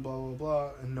run, blah, blah,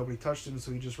 blah, and nobody touched him,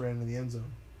 so he just ran into the end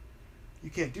zone. You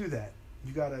can't do that.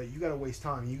 You gotta waste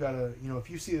time. You gotta, if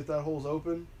you see that hole's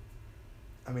open,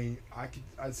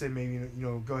 I'd say maybe,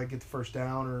 go ahead and get the first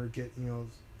down or get,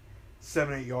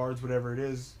 7-8 yards, whatever it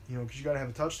is, because you gotta have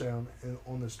a touchdown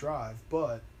on this drive.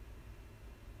 But,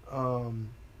 don't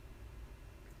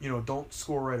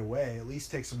score right away. At least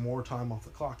take some more time off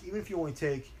the clock. Even if you only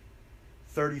take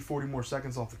 30, 40 more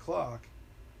seconds off the clock,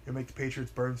 make the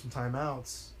Patriots burn some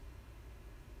timeouts.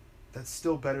 That's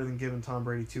still better than giving Tom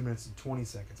Brady 2 minutes and 20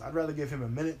 seconds. I'd rather give him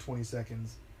 1 minute 20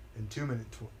 seconds than 2 minutes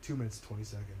 20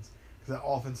 seconds, because that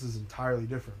offense is entirely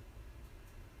different.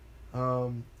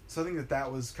 So I think that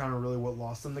was kind of really what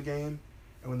lost them the game.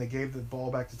 And when they gave the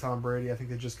ball back to Tom Brady, I think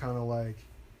they just kind of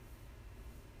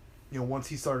once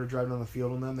he started driving down the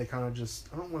field on them, they kind of just,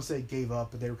 I don't want to say gave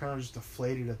up, but they were kind of just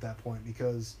deflated at that point,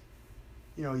 because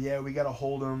yeah, we got to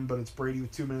hold them, but it's Brady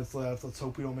with 2 minutes left. Let's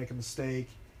hope we don't make a mistake.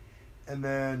 And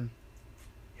then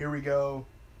here we go.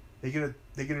 They get an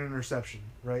interception,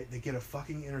 right? They get a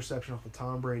fucking interception off of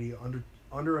Tom Brady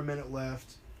under a minute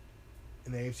left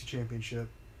in the AFC Championship.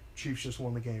 Chiefs just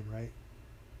won the game, right?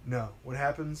 No. What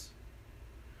happens?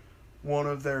 One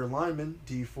of their linemen,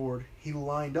 D. Ford, he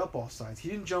lined up off sides. He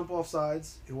didn't jump off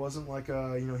sides. It wasn't like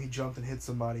he jumped and hit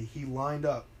somebody. He lined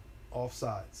up off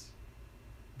sides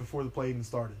before the play even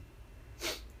started.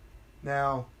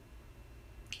 Now,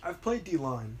 I've played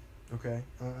D-line, okay?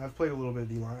 I've played a little bit of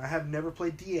D-line. I have never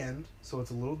played D-end, so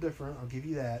it's a little different. I'll give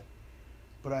you that.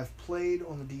 But I've played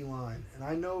on the D-line, and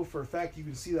I know for a fact you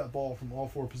can see that ball from all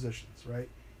four positions, right?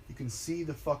 You can see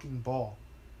the fucking ball.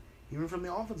 Even from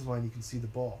the offensive line, you can see the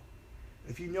ball.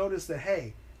 If you notice that,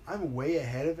 hey, I'm way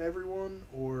ahead of everyone,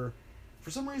 or for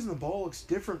some reason the ball looks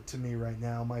different to me right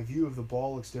now, my view of the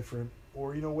ball looks different,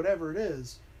 or, whatever it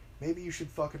is, maybe you should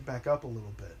fucking back up a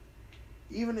little bit.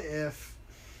 Even if,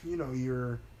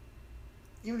 even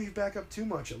if you back up too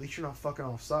much, at least you're not fucking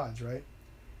off sides, right?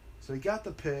 So he got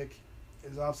the pick,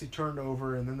 it's obviously turned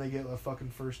over, and then they get a fucking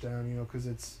first down, because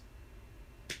it's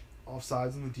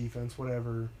offsides in the defense,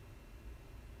 whatever.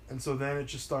 And so then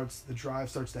the drive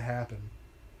starts to happen.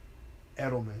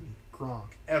 Edelman,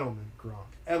 Gronk, Edelman,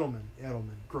 Gronk, Edelman,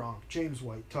 Gronk, James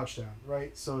White, touchdown,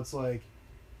 right? So it's like,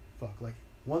 fuck, like,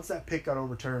 once that pick got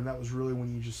overturned, that was really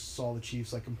when you just saw the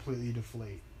Chiefs, like, completely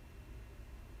deflate.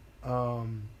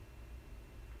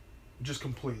 Just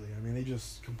completely. I mean, they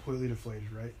just completely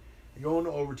deflated, right? They go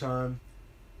into overtime.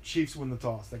 Chiefs win the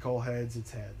toss. They call heads,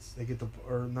 it's heads. They get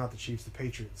not the Chiefs, the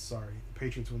Patriots, sorry. The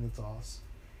Patriots win the toss.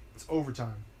 It's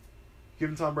overtime.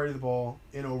 Giving Tom Brady the ball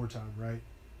in overtime, right?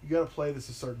 You got to play this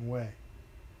a certain way.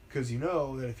 Because you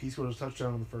know that if he scores a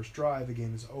touchdown on the first drive, the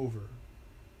game is over.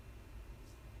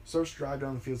 Starts to drive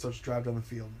down the field.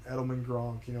 Edelman,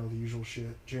 Gronk, the usual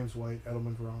shit. James White,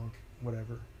 Edelman, Gronk,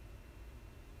 whatever.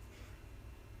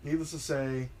 Needless to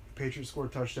say, Patriots score a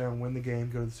touchdown, win the game,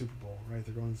 go to the Super Bowl, right?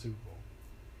 They're going to the Super Bowl.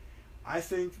 I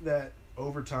think that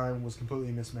overtime was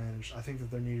completely mismanaged. I think that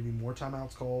there needed to be more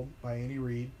timeouts called by Andy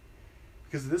Reid.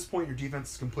 Because at this point, your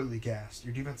defense is completely gassed.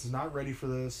 Your defense is not ready for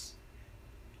this.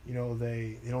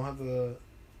 They don't have the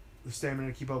stamina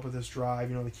to keep up with this drive.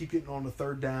 They keep getting on the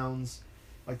third downs,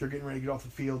 like they're getting ready to get off the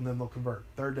field, and then they'll convert.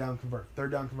 Third down, convert.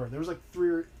 There was like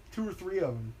two or three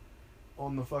of them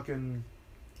on the fucking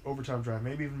overtime drive,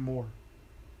 maybe even more.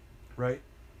 Right?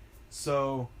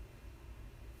 So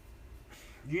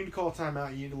you need to call a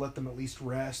timeout. You need to let them at least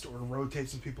rest or rotate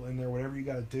some people in there, whatever you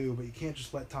got to do. But you can't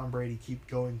just let Tom Brady keep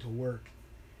going to work.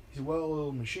 He's a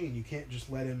well-oiled machine. You can't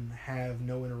just let him have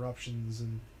no interruptions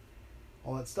and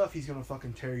all that stuff. He's going to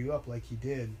fucking tear you up like he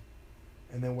did.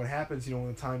 And then what happens, when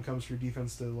the time comes for your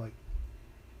defense to, like,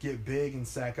 get big and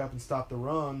sack up and stop the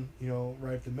run,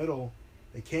 right at the middle,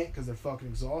 they can't because they're fucking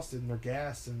exhausted and they're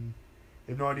gassed and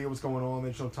they have no idea what's going on.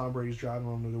 They just know Tom Brady's driving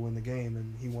on them to win the game,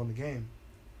 and he won the game.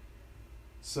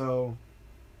 So,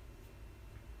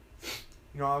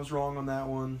 I was wrong on that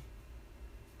one.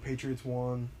 Patriots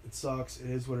won. It sucks. It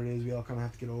is what it is. We all kind of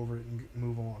have to get over it and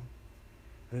move on.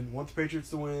 I didn't want the Patriots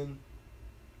to win.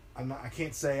 I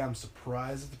can't say I'm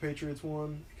surprised that the Patriots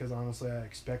won, because honestly I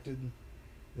expected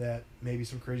that maybe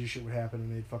some crazy shit would happen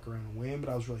and they'd fuck around and win,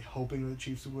 but I was really hoping that the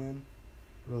Chiefs would win.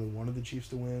 I really wanted the Chiefs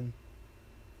to win.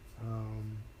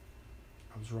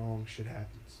 I was wrong. Shit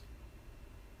happens.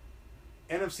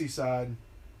 NFC side,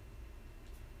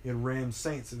 you had Rams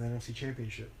Saints in the NFC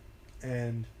Championship.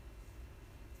 And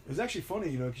it was actually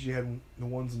funny, because you had the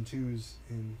ones and twos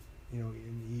in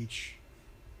each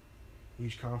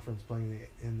conference playing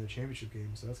in the championship game.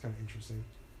 So that's kind of interesting.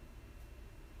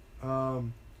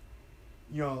 The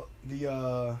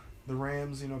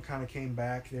Rams, kind of came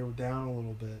back. They were down a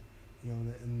little bit,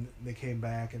 and they came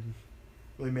back and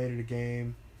really made it a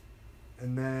game.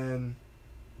 And then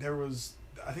there was,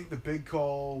 I think the big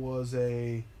call was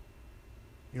a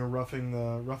roughing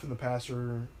the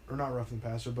passer, or not roughing the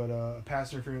passer, but a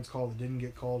pass interference call that didn't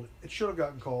get called. It should have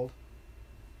gotten called.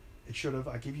 It should have,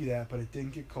 I give you that, but it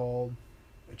didn't get called.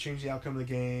 It changed the outcome of the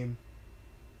game.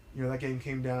 That game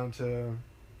came down to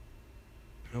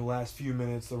the last few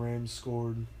minutes. The Rams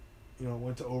scored. It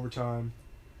went to overtime.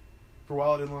 For a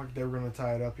while, it didn't look like they were going to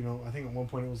tie it up. I think at one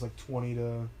point it was like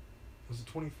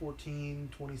 2014,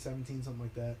 2017, something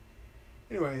like that.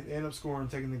 Anyway, they ended up scoring,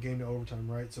 taking the game to overtime,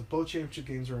 right? So both championship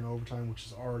games are in overtime, which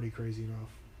is already crazy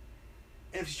enough.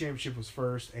 NFC Championship was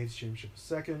first. AFC Championship was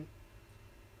second.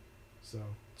 So,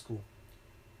 it's cool.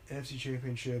 NFC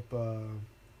Championship,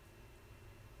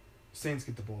 Saints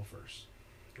get the ball first,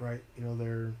 right?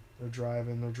 They're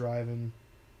driving.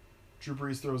 Drew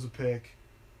Brees throws a pick.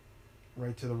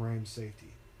 right to the Rams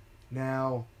safety.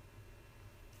 Now,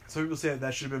 some people say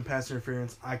that should have been pass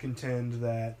interference. I contend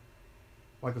that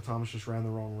Michael Thomas just ran the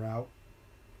wrong route.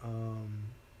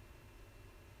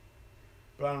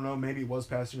 But I don't know. Maybe it was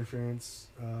pass interference.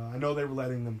 I know they were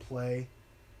letting them play,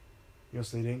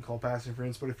 so they didn't call pass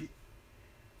interference. But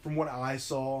from what I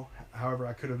saw, however,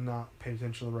 I could have not paid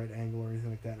attention to the right angle or anything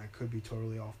like that, and I could be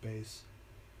totally off base.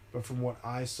 But from what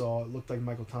I saw, it looked like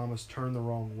Michael Thomas turned the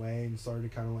wrong way and started to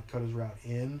kind of cut his route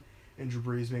in, and Drew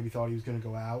Brees maybe thought he was going to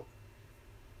go out.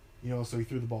 So he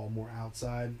threw the ball more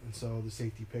outside, and so the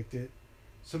safety picked it.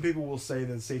 Some people will say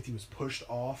that the safety was pushed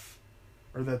off,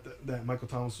 or that Michael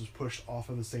Thomas was pushed off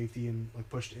of the safety and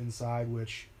pushed inside,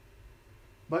 which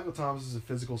Michael Thomas is a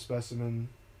physical specimen,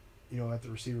 at the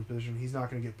receiver position. He's not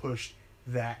going to get pushed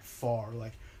that far,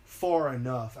 far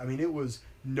enough. I mean, it was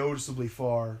noticeably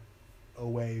far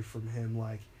away from him,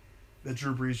 that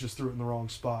Drew Brees just threw it in the wrong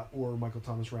spot or Michael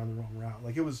Thomas ran the wrong route.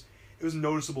 It was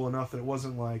noticeable enough that it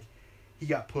wasn't like he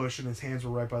got pushed and his hands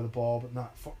were right by the ball but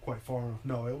not quite far enough.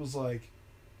 No, it was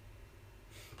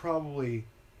probably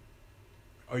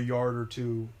a yard or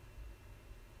two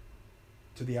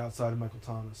to the outside of Michael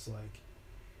Thomas.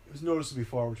 It was noticeably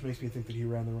far, which makes me think that he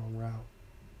ran the wrong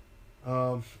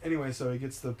route. Anyway, so he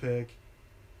gets the pick.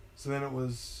 So then it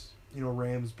was,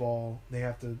 Rams ball. They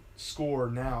have to score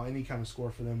now. Any kind of score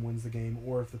for them wins the game.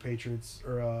 Or if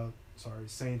the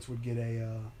Saints would get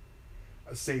a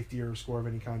safety or a score of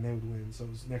any kind, they would win. So it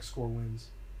was next score wins.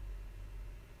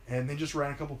 And they just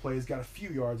ran a couple plays, got a few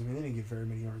yards. I mean, they didn't get very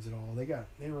many yards at all. They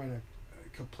ran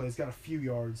a couple plays, got a few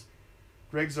yards.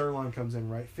 Greg Zuerlein comes in,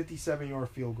 right? 57-yard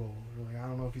field goal. They're I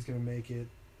don't know if he's going to make it.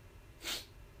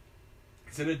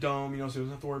 It's in a dome, so he doesn't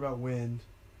have to worry about wind.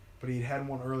 But he had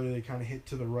one earlier that kind of hit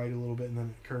to the right a little bit and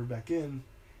then it curved back in.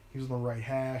 He was on the right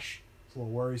hash. It's a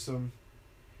little worrisome.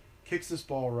 Kicks this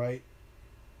ball right.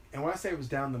 And when I say it was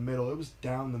down the middle, it was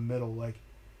down the middle.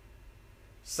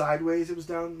 Sideways it was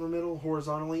down the middle,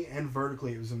 horizontally and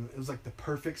vertically. It was the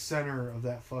perfect center of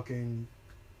that fucking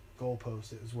goal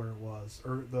post. It was where it was,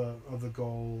 or the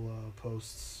goal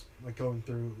posts, going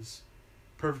through. It was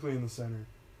perfectly in the center.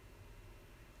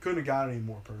 Couldn't have got any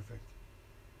more perfect.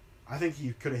 I think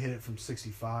he could have hit it from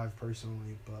 65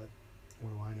 personally, but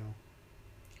what do I know?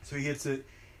 So he hits it,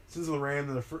 sends the Rams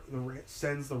to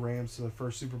the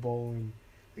first Super Bowl, and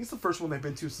I think it's the first one they've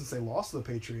been to since they lost to the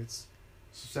Patriots.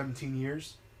 So 17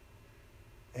 years.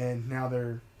 And now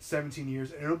they're 17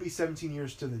 years, and it'll be 17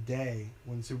 years to the day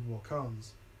when the Super Bowl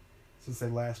comes, since they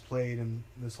last played and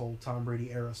this whole Tom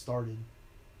Brady era started.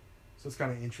 So it's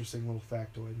kind of an interesting little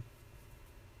factoid.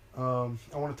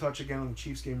 I want to touch again on the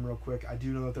Chiefs game real quick. I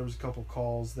do know that there was a couple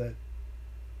calls that,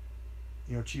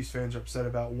 Chiefs fans are upset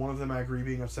about. One of them I agree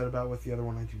being upset about with, the other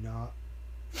one I do not.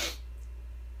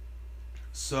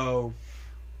 So,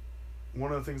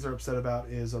 one of the things they're upset about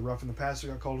is a roughing the passer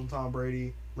got called on Tom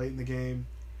Brady late in the game.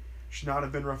 Should not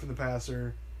have been roughing the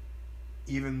passer.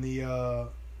 Even the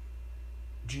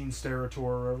Gene Steratore,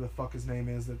 or whatever the fuck his name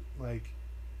is, that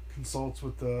consults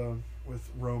with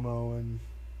Romo and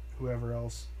whoever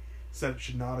else, said it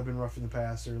should not have been roughing the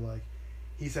passer.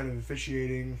 He said it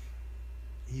officiating.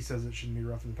 He says it shouldn't be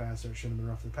roughing the passer. It shouldn't have been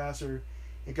roughing the passer.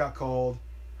 It got called.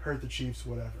 Hurt the Chiefs.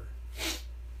 Whatever.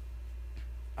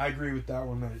 I agree with that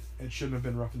one, that it shouldn't have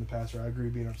been roughing the passer. I agree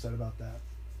being upset about that.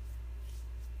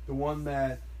 The one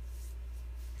that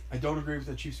I don't agree with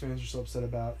that Chiefs fans are so upset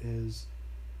about is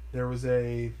there was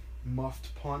a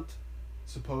muffed punt,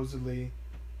 supposedly,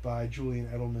 by Julian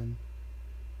Edelman.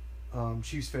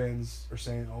 Chiefs fans are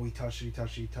saying, oh, he touched it.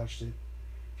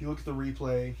 If you look at the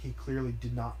replay, he clearly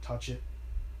did not touch it.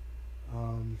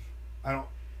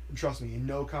 Trust me, in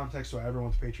no context do I ever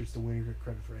want the Patriots to win or get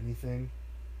credit for anything.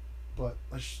 But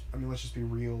let's just be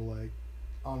real.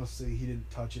 Honestly, he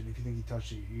didn't touch it. If you think he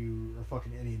touched it, you are a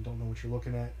fucking idiot and don't know what you're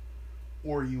looking at.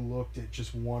 Or you looked at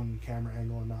just one camera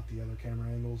angle and not the other camera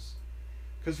angles.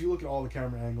 Because if you look at all the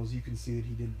camera angles, you can see that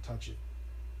he didn't touch it.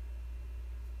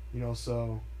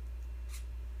 So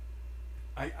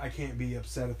I can't be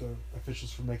upset at the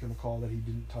officials for making the call that he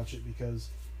didn't touch it, because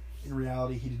in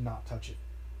reality, he did not touch it.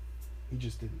 He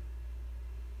just didn't.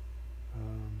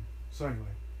 So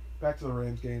anyway, back to the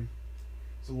Rams game.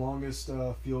 It's the longest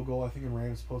field goal, I think, in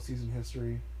Rams postseason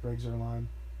history. Greg Zuerlein.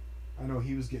 I know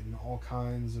he was getting all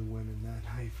kinds of women that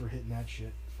night for hitting that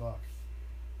shit. Fuck.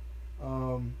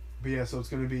 But yeah, so it's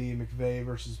going to be McVay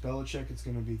versus Belichick. It's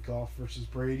going to be Goff versus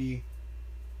Brady.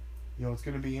 It's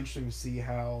going to be interesting to see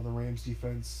how the Rams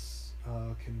defense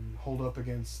can hold up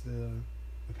against the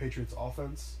Patriots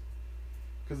offense.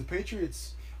 Because the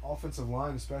Patriots offensive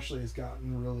line especially has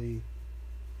gotten really...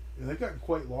 they've gotten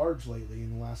quite large lately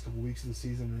in the last couple weeks of the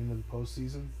season and into the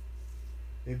postseason.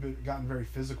 gotten very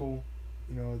physical.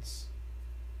 It's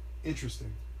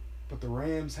interesting. But the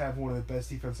Rams have one of the best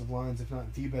defensive lines, if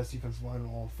not the best defensive line in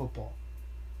all of football.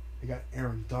 They got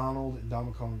Aaron Donald and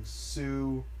Ndamukong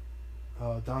Suh,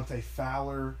 Dante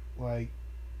Fowler.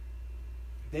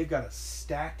 They've got a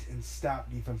stacked and stout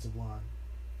defensive line.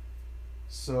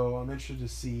 So I'm interested to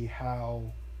see how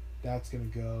that's going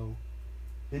to go.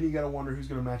 Then you got to wonder who's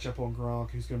going to match up on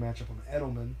Gronk, who's going to match up on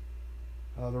Edelman.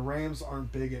 The Rams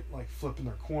aren't big at flipping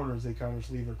their corners. They kind of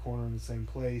just leave their corner in the same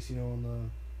place. And the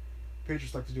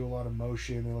Patriots like to do a lot of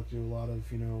motion. They like to do a lot of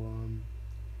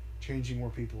changing where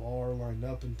people are lined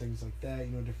up and things like that.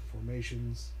 Different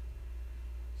formations.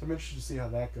 So I'm interested to see how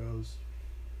that goes.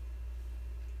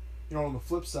 On the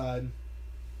flip side,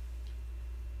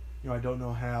 I don't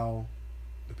know how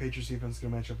the Patriots defense is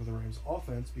going to match up with the Rams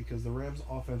offense, because the Rams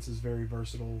offense is very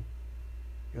versatile.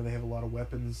 They have a lot of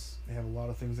weapons. They have a lot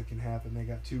of things that can happen. They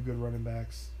got 2 good running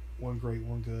backs, one great,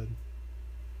 one good.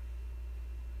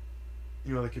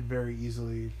 They could very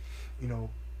easily,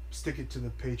 stick it to the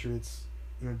Patriots,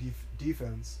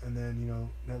 defense, and then,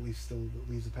 that leaves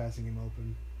the passing game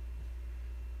open.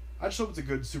 I just hope it's a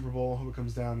good Super Bowl. I hope it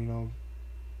comes down,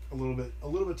 a little bit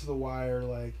to the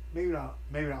wire. Maybe not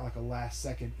like a last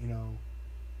second,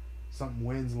 something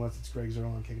wins, unless it's Greg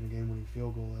Zuerlein kicking a game-winning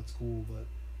field goal. That's cool, but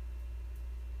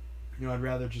I'd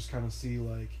rather just kind of see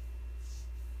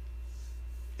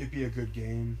it be a good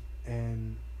game,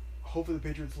 and hopefully the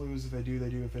Patriots lose. If they do, they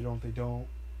do. If they don't, they don't.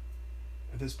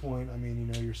 At this point,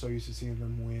 you're so used to seeing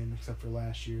them win, except for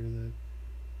last year, that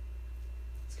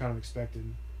it's kind of expected.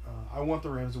 I want the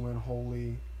Rams to win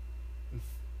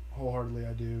wholeheartedly.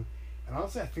 I do, and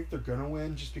honestly, I think they're gonna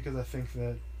win, just because I think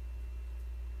that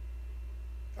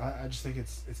I just think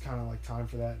it's kind of time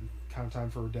for that, and kind of time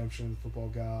for redemption of the football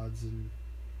gods, and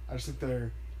I think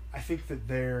that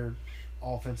their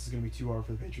offense is going to be too hard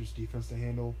for the Patriots defense to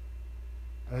handle.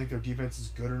 I think their defense is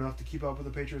good enough to keep up with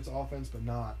the Patriots offense, but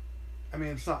not.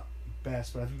 It's not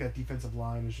best, but I think that defensive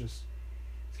line is just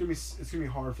it's gonna be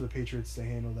hard for the Patriots to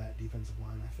handle that defensive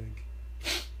line. I think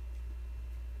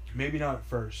maybe not at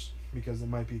first, because it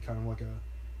might be kind of like a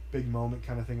big moment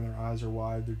kind of thing, and their eyes are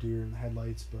wide, they're deer in the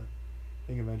headlights, but I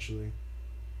think eventually.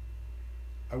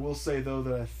 I will say, though,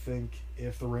 that I think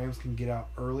if the Rams can get out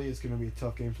early, it's going to be a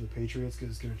tough game for the Patriots,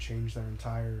 because it's going to change their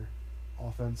entire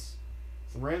offense.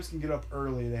 If the Rams can get up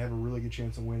early, they have a really good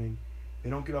chance of winning. If they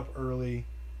don't get up early,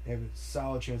 they have a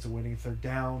solid chance of winning. If they're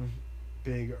down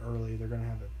big early, they're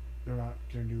probably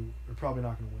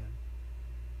not going to win,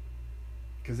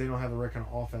 because they don't have the right kind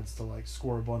of offense to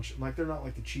score a bunch. They're not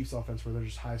like the Chiefs offense, where they're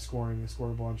just high scoring, they score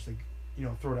a bunch, they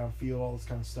throw downfield, all this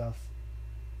kind of stuff.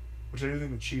 Which I do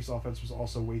think the Chiefs' offense was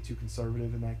also way too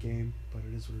conservative in that game, but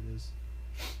it is what it is.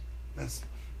 That's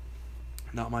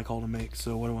not my call to make,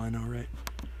 so what do I know, right?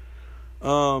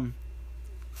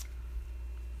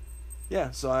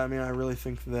 Yeah, so I really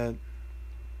think that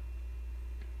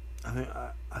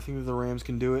I think that the Rams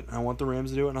can do it. I want the Rams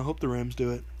to do it, and I hope the Rams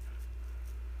do it.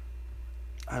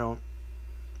 I don't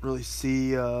really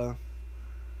see the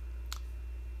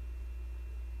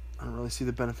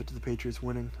benefit to the Patriots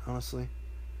winning, honestly.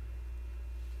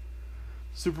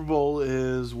 Super Bowl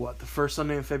is what? The first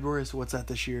Sunday in February? So what's that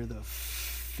this year? The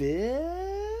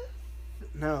 5th?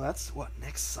 No, that's what?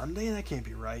 Next Sunday? That can't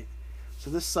be right. So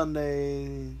this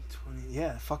Sunday,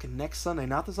 fucking next Sunday.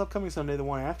 Not this upcoming Sunday, the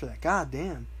one after that. God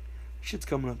damn. Shit's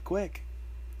coming up quick.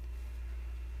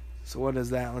 So what is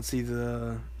that? Let's see,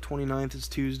 the 29th is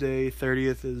Tuesday,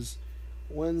 30th is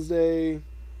Wednesday,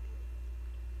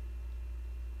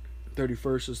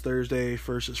 31st is Thursday,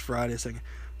 1st is Friday, 2nd.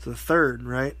 So the 3rd,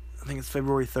 right? I think it's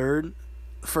February 3rd,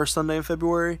 the first Sunday in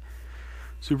February,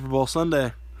 Super Bowl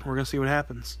Sunday. We're going to see what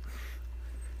happens.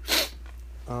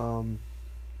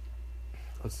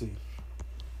 Let's see.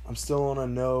 I'm still on a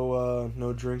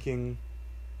no drinking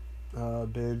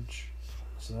binge,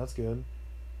 so that's good.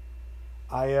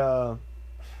 I've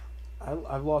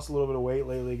lost a little bit of weight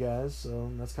lately, guys,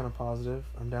 so that's kind of positive.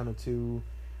 I'm down to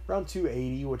around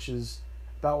 280, which is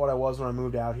about what I was when I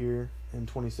moved out here in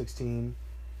 2016.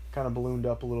 Kind of ballooned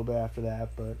up a little bit after that,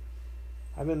 but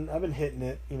I've been hitting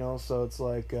it, so it's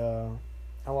I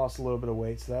lost a little bit of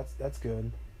weight, so that's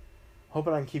good.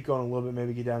 Hoping I can keep going a little bit,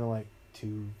 maybe get down to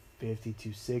 250,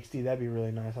 260. That'd be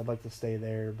really nice. I'd like to stay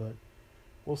there, but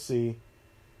we'll see.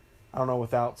 I don't know,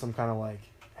 without some kind of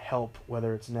help,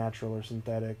 whether it's natural or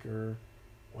synthetic or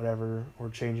whatever, or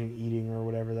changing eating or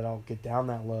whatever, that I'll get down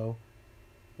that low.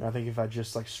 I think if I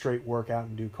just straight work out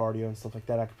and do cardio and stuff like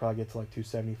that, I could probably get to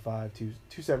 275,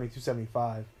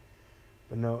 275,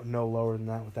 but no lower than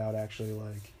that without actually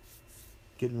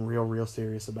getting real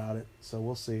serious about it. So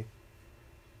we'll see.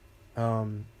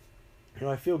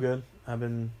 I feel good. I've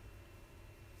been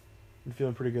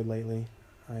feeling pretty good lately.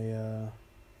 You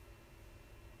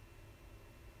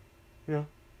know,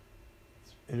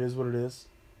 it is what it is.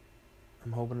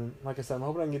 I'm hoping, like I said, I'm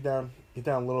hoping I can get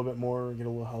down a little bit more, get a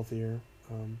little healthier.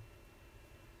 Um,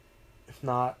 if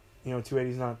not,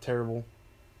 280 is not terrible.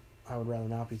 I would rather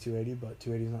not be 280, but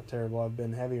 280 is not terrible. I've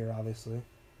been heavier, obviously.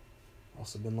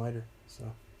 Also been lighter, so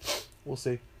we'll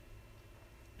see.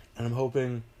 And I'm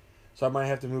hoping, so I might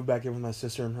have to move back in with my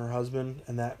sister and her husband,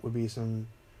 and that would be some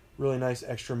really nice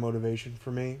extra motivation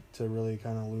for me to really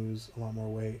kind of lose a lot more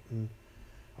weight. And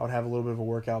I would have a little bit of a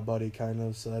workout buddy, kind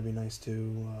of, so that'd be nice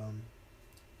too.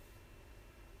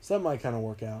 So that might kind of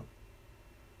work out.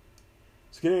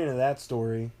 So getting into that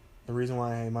story, the reason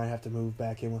why I might have to move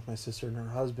back in with my sister and her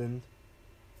husband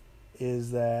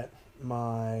is that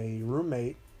my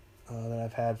roommate that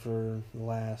I've had for the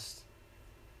last,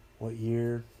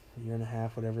 year and a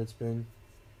half, whatever it's been,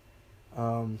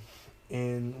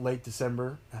 in late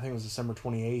December, I think it was December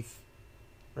 28th,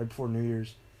 right before New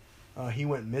Year's, he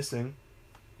went missing.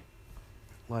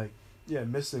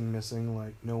 Missing,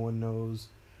 like no one knows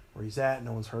where he's at,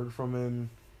 no one's heard from him.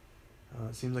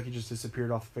 It seems like he just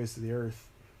disappeared off the face of the earth,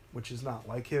 which is not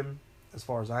like him, as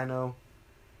far as I know.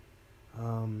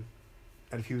 And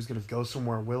if he was going to go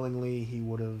somewhere willingly, he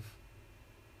would have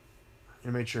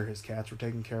made sure his cats were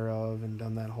taken care of and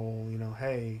done that whole,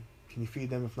 hey, can you feed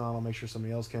them? If not, I'll make sure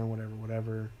somebody else can,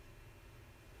 whatever.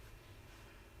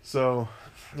 So,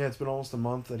 yeah, it's been almost a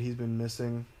month that he's been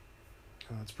missing.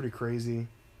 It's pretty crazy.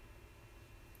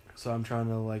 So I'm trying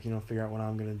to, figure out what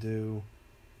I'm going to do.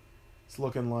 It's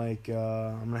looking like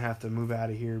I'm going to have to move out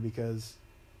of here because,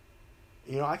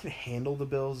 I can handle the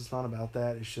bills. It's not about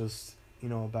that. It's just,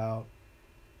 about,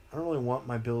 I don't really want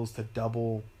my bills to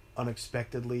double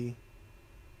unexpectedly.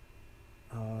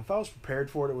 If I was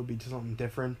prepared for it would be something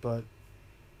different, but,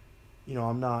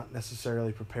 I'm not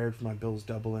necessarily prepared for my bills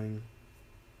doubling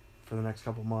for the next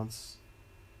couple months.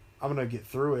 I'm going to get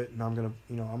through it, and I'm going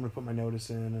to put my notice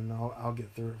in, and I'll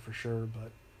get through it for sure,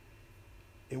 but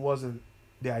it wasn't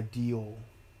the ideal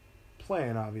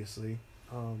plan, obviously.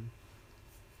 And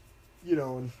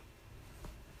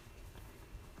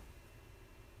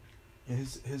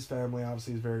his family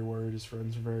obviously is very worried, his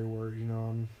friends are very worried,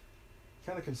 I'm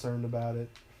kind of concerned about it.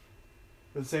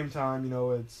 But at the same time,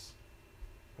 it's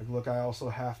like, look, I also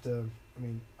have to,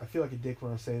 I feel like a dick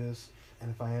when I say this,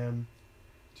 and if I am,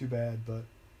 too bad, but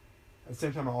at the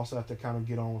same time, I also have to kind of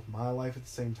get on with my life at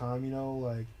the same time,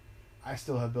 like, I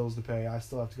still have bills to pay, I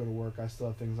still have to go to work, I still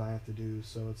have things I have to do,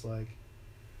 so it's like,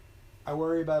 I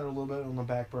worry about it a little bit on the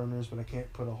back burners, but I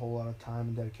can't put a whole lot of time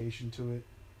and dedication to it,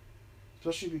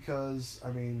 especially because,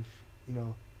 I'm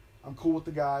cool with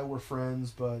the guy, we're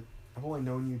friends, but I've only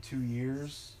known you 2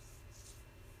 years,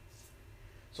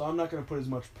 so I'm not going to put as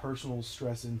much personal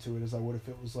stress into it as I would if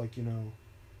it was like,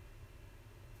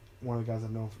 one of the guys I've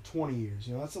known for 20 years.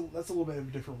 That's a little bit of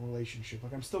a different relationship.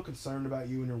 Like, I'm still concerned about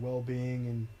you and your well-being,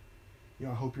 and,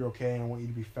 I hope you're okay, and I want you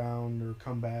to be found or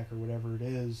come back or whatever it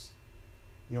is.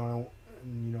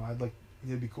 I'd like,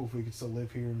 it'd be cool if we could still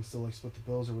live here and still, split the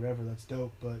bills or whatever. That's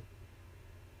dope, but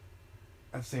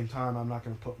at the same time, I'm not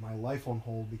going to put my life on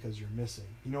hold because you're missing.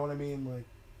 You know what I mean? Like,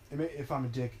 if I'm a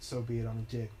dick, so be it, I'm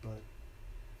a dick, but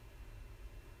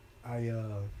I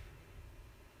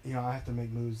have to make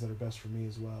moves that are best for me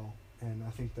as well. And I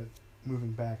think that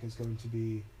moving back is going to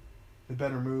be the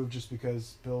better move just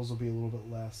because bills will be a little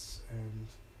bit less. And,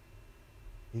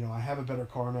 I have a better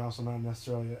car now, so I'm not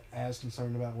necessarily as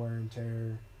concerned about wear and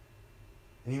tear.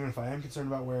 And even if I am concerned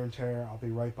about wear and tear, I'll be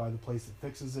right by the place that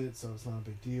fixes it, so it's not a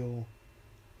big deal.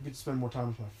 I get to spend more time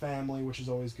with my family, which is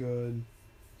always good.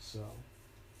 So,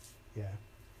 yeah.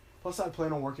 Plus, I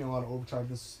plan on working a lot of overtime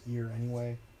this year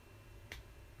anyway.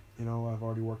 I've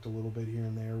already worked a little bit here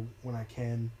and there when I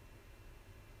can.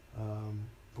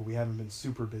 But we haven't been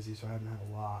super busy, so I haven't had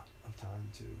a lot of time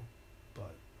to.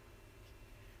 But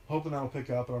hoping that'll pick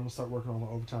up, and I'm going to start working on the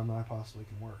overtime that I possibly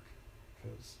can work.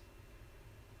 Because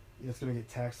it's going to get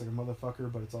taxed like a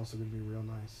motherfucker, but it's also going to be real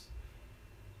nice.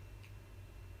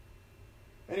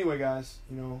 Anyway, guys,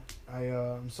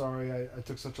 I'm sorry I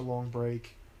took such a long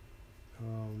break.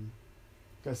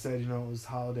 Like I said, it was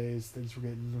holidays, things were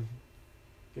getting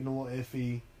a little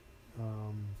iffy,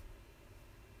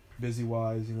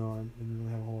 busy-wise, I didn't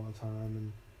really have a whole lot of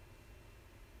time,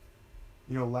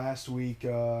 and, last week,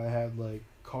 I had,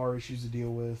 car issues to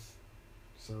deal with,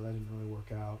 so that didn't really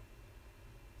work out.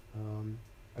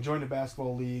 I joined a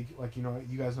basketball league,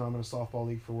 you guys know I'm in a softball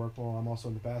league for work, well, I'm also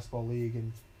in the basketball league,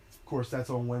 and, of course, that's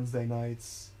on Wednesday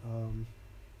nights,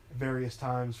 various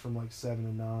times from, 7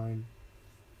 to 9.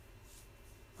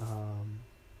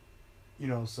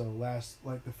 so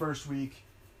the first week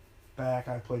back,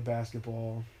 I played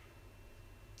basketball,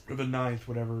 or the 9th,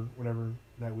 whatever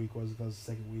that week was, if that was the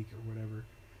second week or whatever.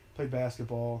 Played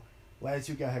basketball. Last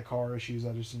week I had car issues.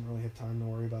 I just didn't really have time to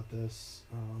worry about this.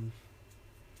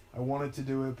 I wanted to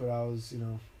do it, but I was,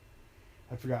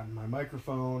 I'd forgotten my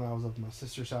microphone. I was up at my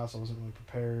sister's house. I wasn't really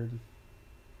prepared.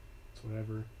 It's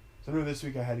whatever. So I knew this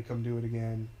week I had to come do it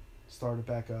again, start it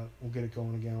back up. We'll get it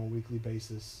going again on a weekly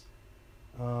basis.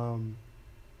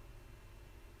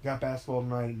 Got basketball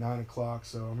tonight at 9 o'clock,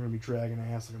 so I'm going to be dragging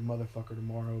ass like a motherfucker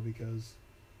tomorrow because,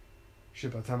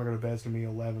 shit, by the time I go to bed, it's going to be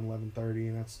 11:30,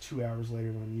 and that's 2 hours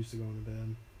later than I'm used to going to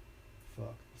bed.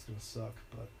 Fuck, it's going to suck,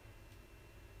 but,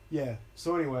 yeah.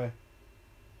 So anyway,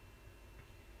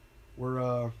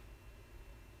 I'll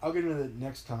get into it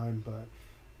next time, but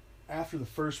after the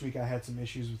first week, I had some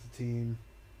issues with the team.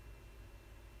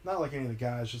 Not like any of the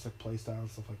guys, just like play style and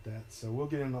stuff like that. So we'll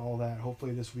get into all that.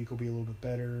 Hopefully this week will be a little bit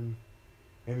better, and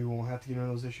maybe we won't have to get into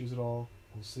those issues at all.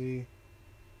 We'll see.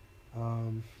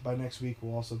 By next week,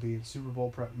 we'll also be in Super Bowl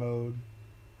prep mode.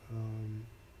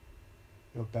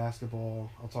 Basketball,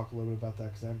 I'll talk a little bit about that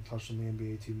because I haven't touched on the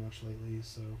NBA too much lately,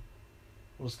 so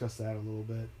we'll discuss that a little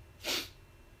bit.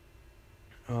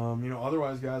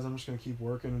 Otherwise, guys, I'm just going to keep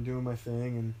working and doing my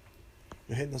thing and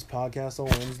hitting this podcast on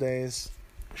Wednesdays,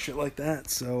 shit like that.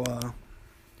 So,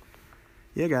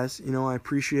 yeah, guys, I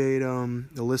appreciate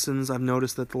the listens. I've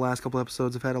noticed that the last couple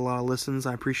episodes have had a lot of listens.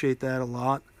 I appreciate that a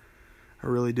lot. I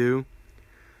really do.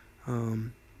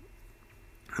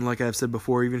 And like I've said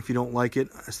before, even if you don't like it,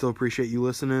 I still appreciate you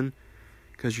listening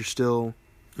because you're still,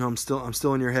 I'm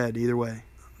still in your head either way.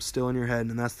 I'm still in your head,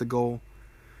 and that's the goal.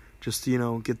 Just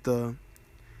to, get the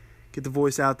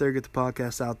voice out there, get the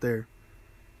podcast out there.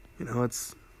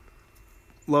 It's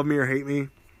love me or hate me.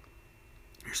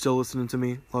 You're still listening to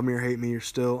me. Love me or hate me, I'm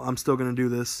still going to do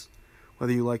this,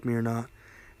 whether you like me or not.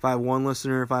 If I have 1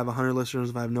 listener, if I have 100 listeners,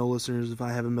 if I have no listeners, if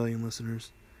I have 1 million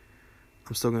listeners,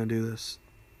 I'm still going to do this.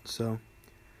 So,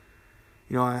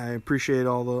 I appreciate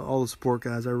all the support,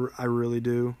 guys. I really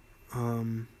do. It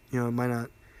might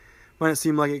not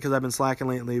seem like it because I've been slacking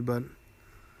lately, but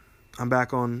I'm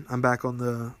back on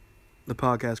the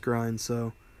podcast grind.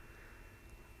 So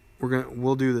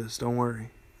we'll do this. Don't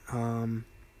worry.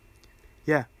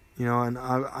 Yeah, and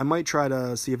I might try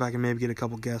to see if I can maybe get a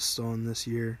couple guests on this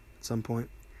year at some point.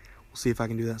 We'll see if I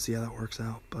can do that, see how that works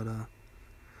out. But I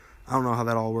don't know how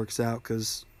that all works out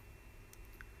because,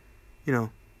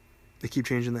 they keep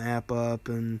changing the app up,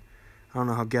 and I don't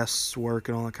know how guests work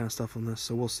and all that kind of stuff on this,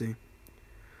 so we'll see.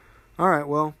 All right,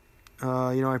 well,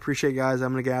 I appreciate you guys.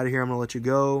 I'm going to get out of here. I'm going to let you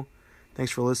go.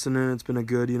 Thanks for listening. It's been a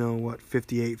good,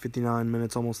 58, 59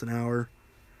 minutes, almost an hour.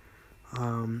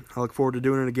 I look forward to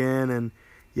doing it again, and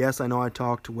yes, I know I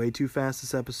talked way too fast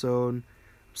this episode. I'm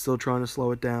still trying to slow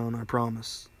it down, I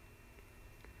promise.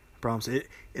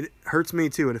 It hurts me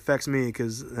too. It affects me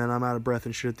because then I'm out of breath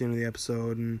and shit at the end of the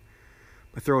episode, and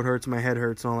my throat hurts, my head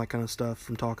hurts, and all that kind of stuff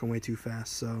from talking way too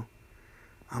fast. So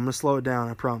I'm going to slow it down,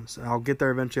 I promise. I'll get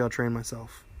there eventually. I'll train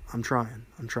myself. I'm trying.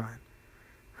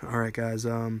 All right, guys.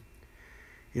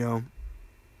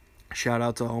 Shout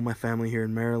out to all my family here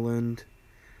in Maryland.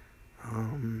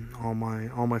 All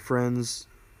my friends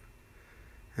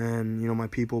and, my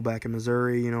people back in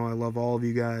Missouri. I love all of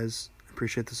you guys. I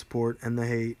appreciate the support and the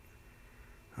hate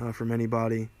from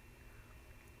anybody.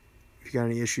 If you got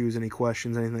any issues, any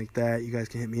questions, anything like that, you guys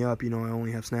can hit me up. I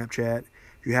only have Snapchat.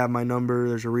 If you have my number,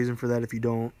 there's a reason for that. If you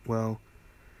don't, well,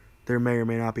 there may or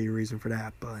may not be a reason for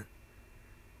that. But,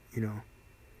 I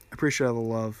appreciate all the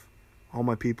love. All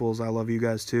my peoples, I love you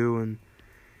guys too. And,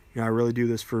 I really do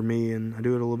this for me, and I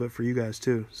do it a little bit for you guys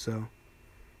too. So,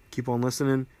 keep on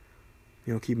listening.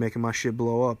 Keep making my shit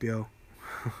blow up, yo.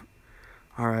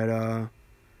 All right,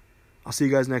 I'll see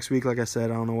you guys next week. Like I said,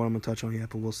 I don't know what I'm going to touch on yet,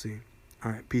 but we'll see.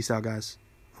 All right, peace out, guys.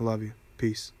 I love you.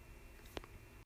 Peace.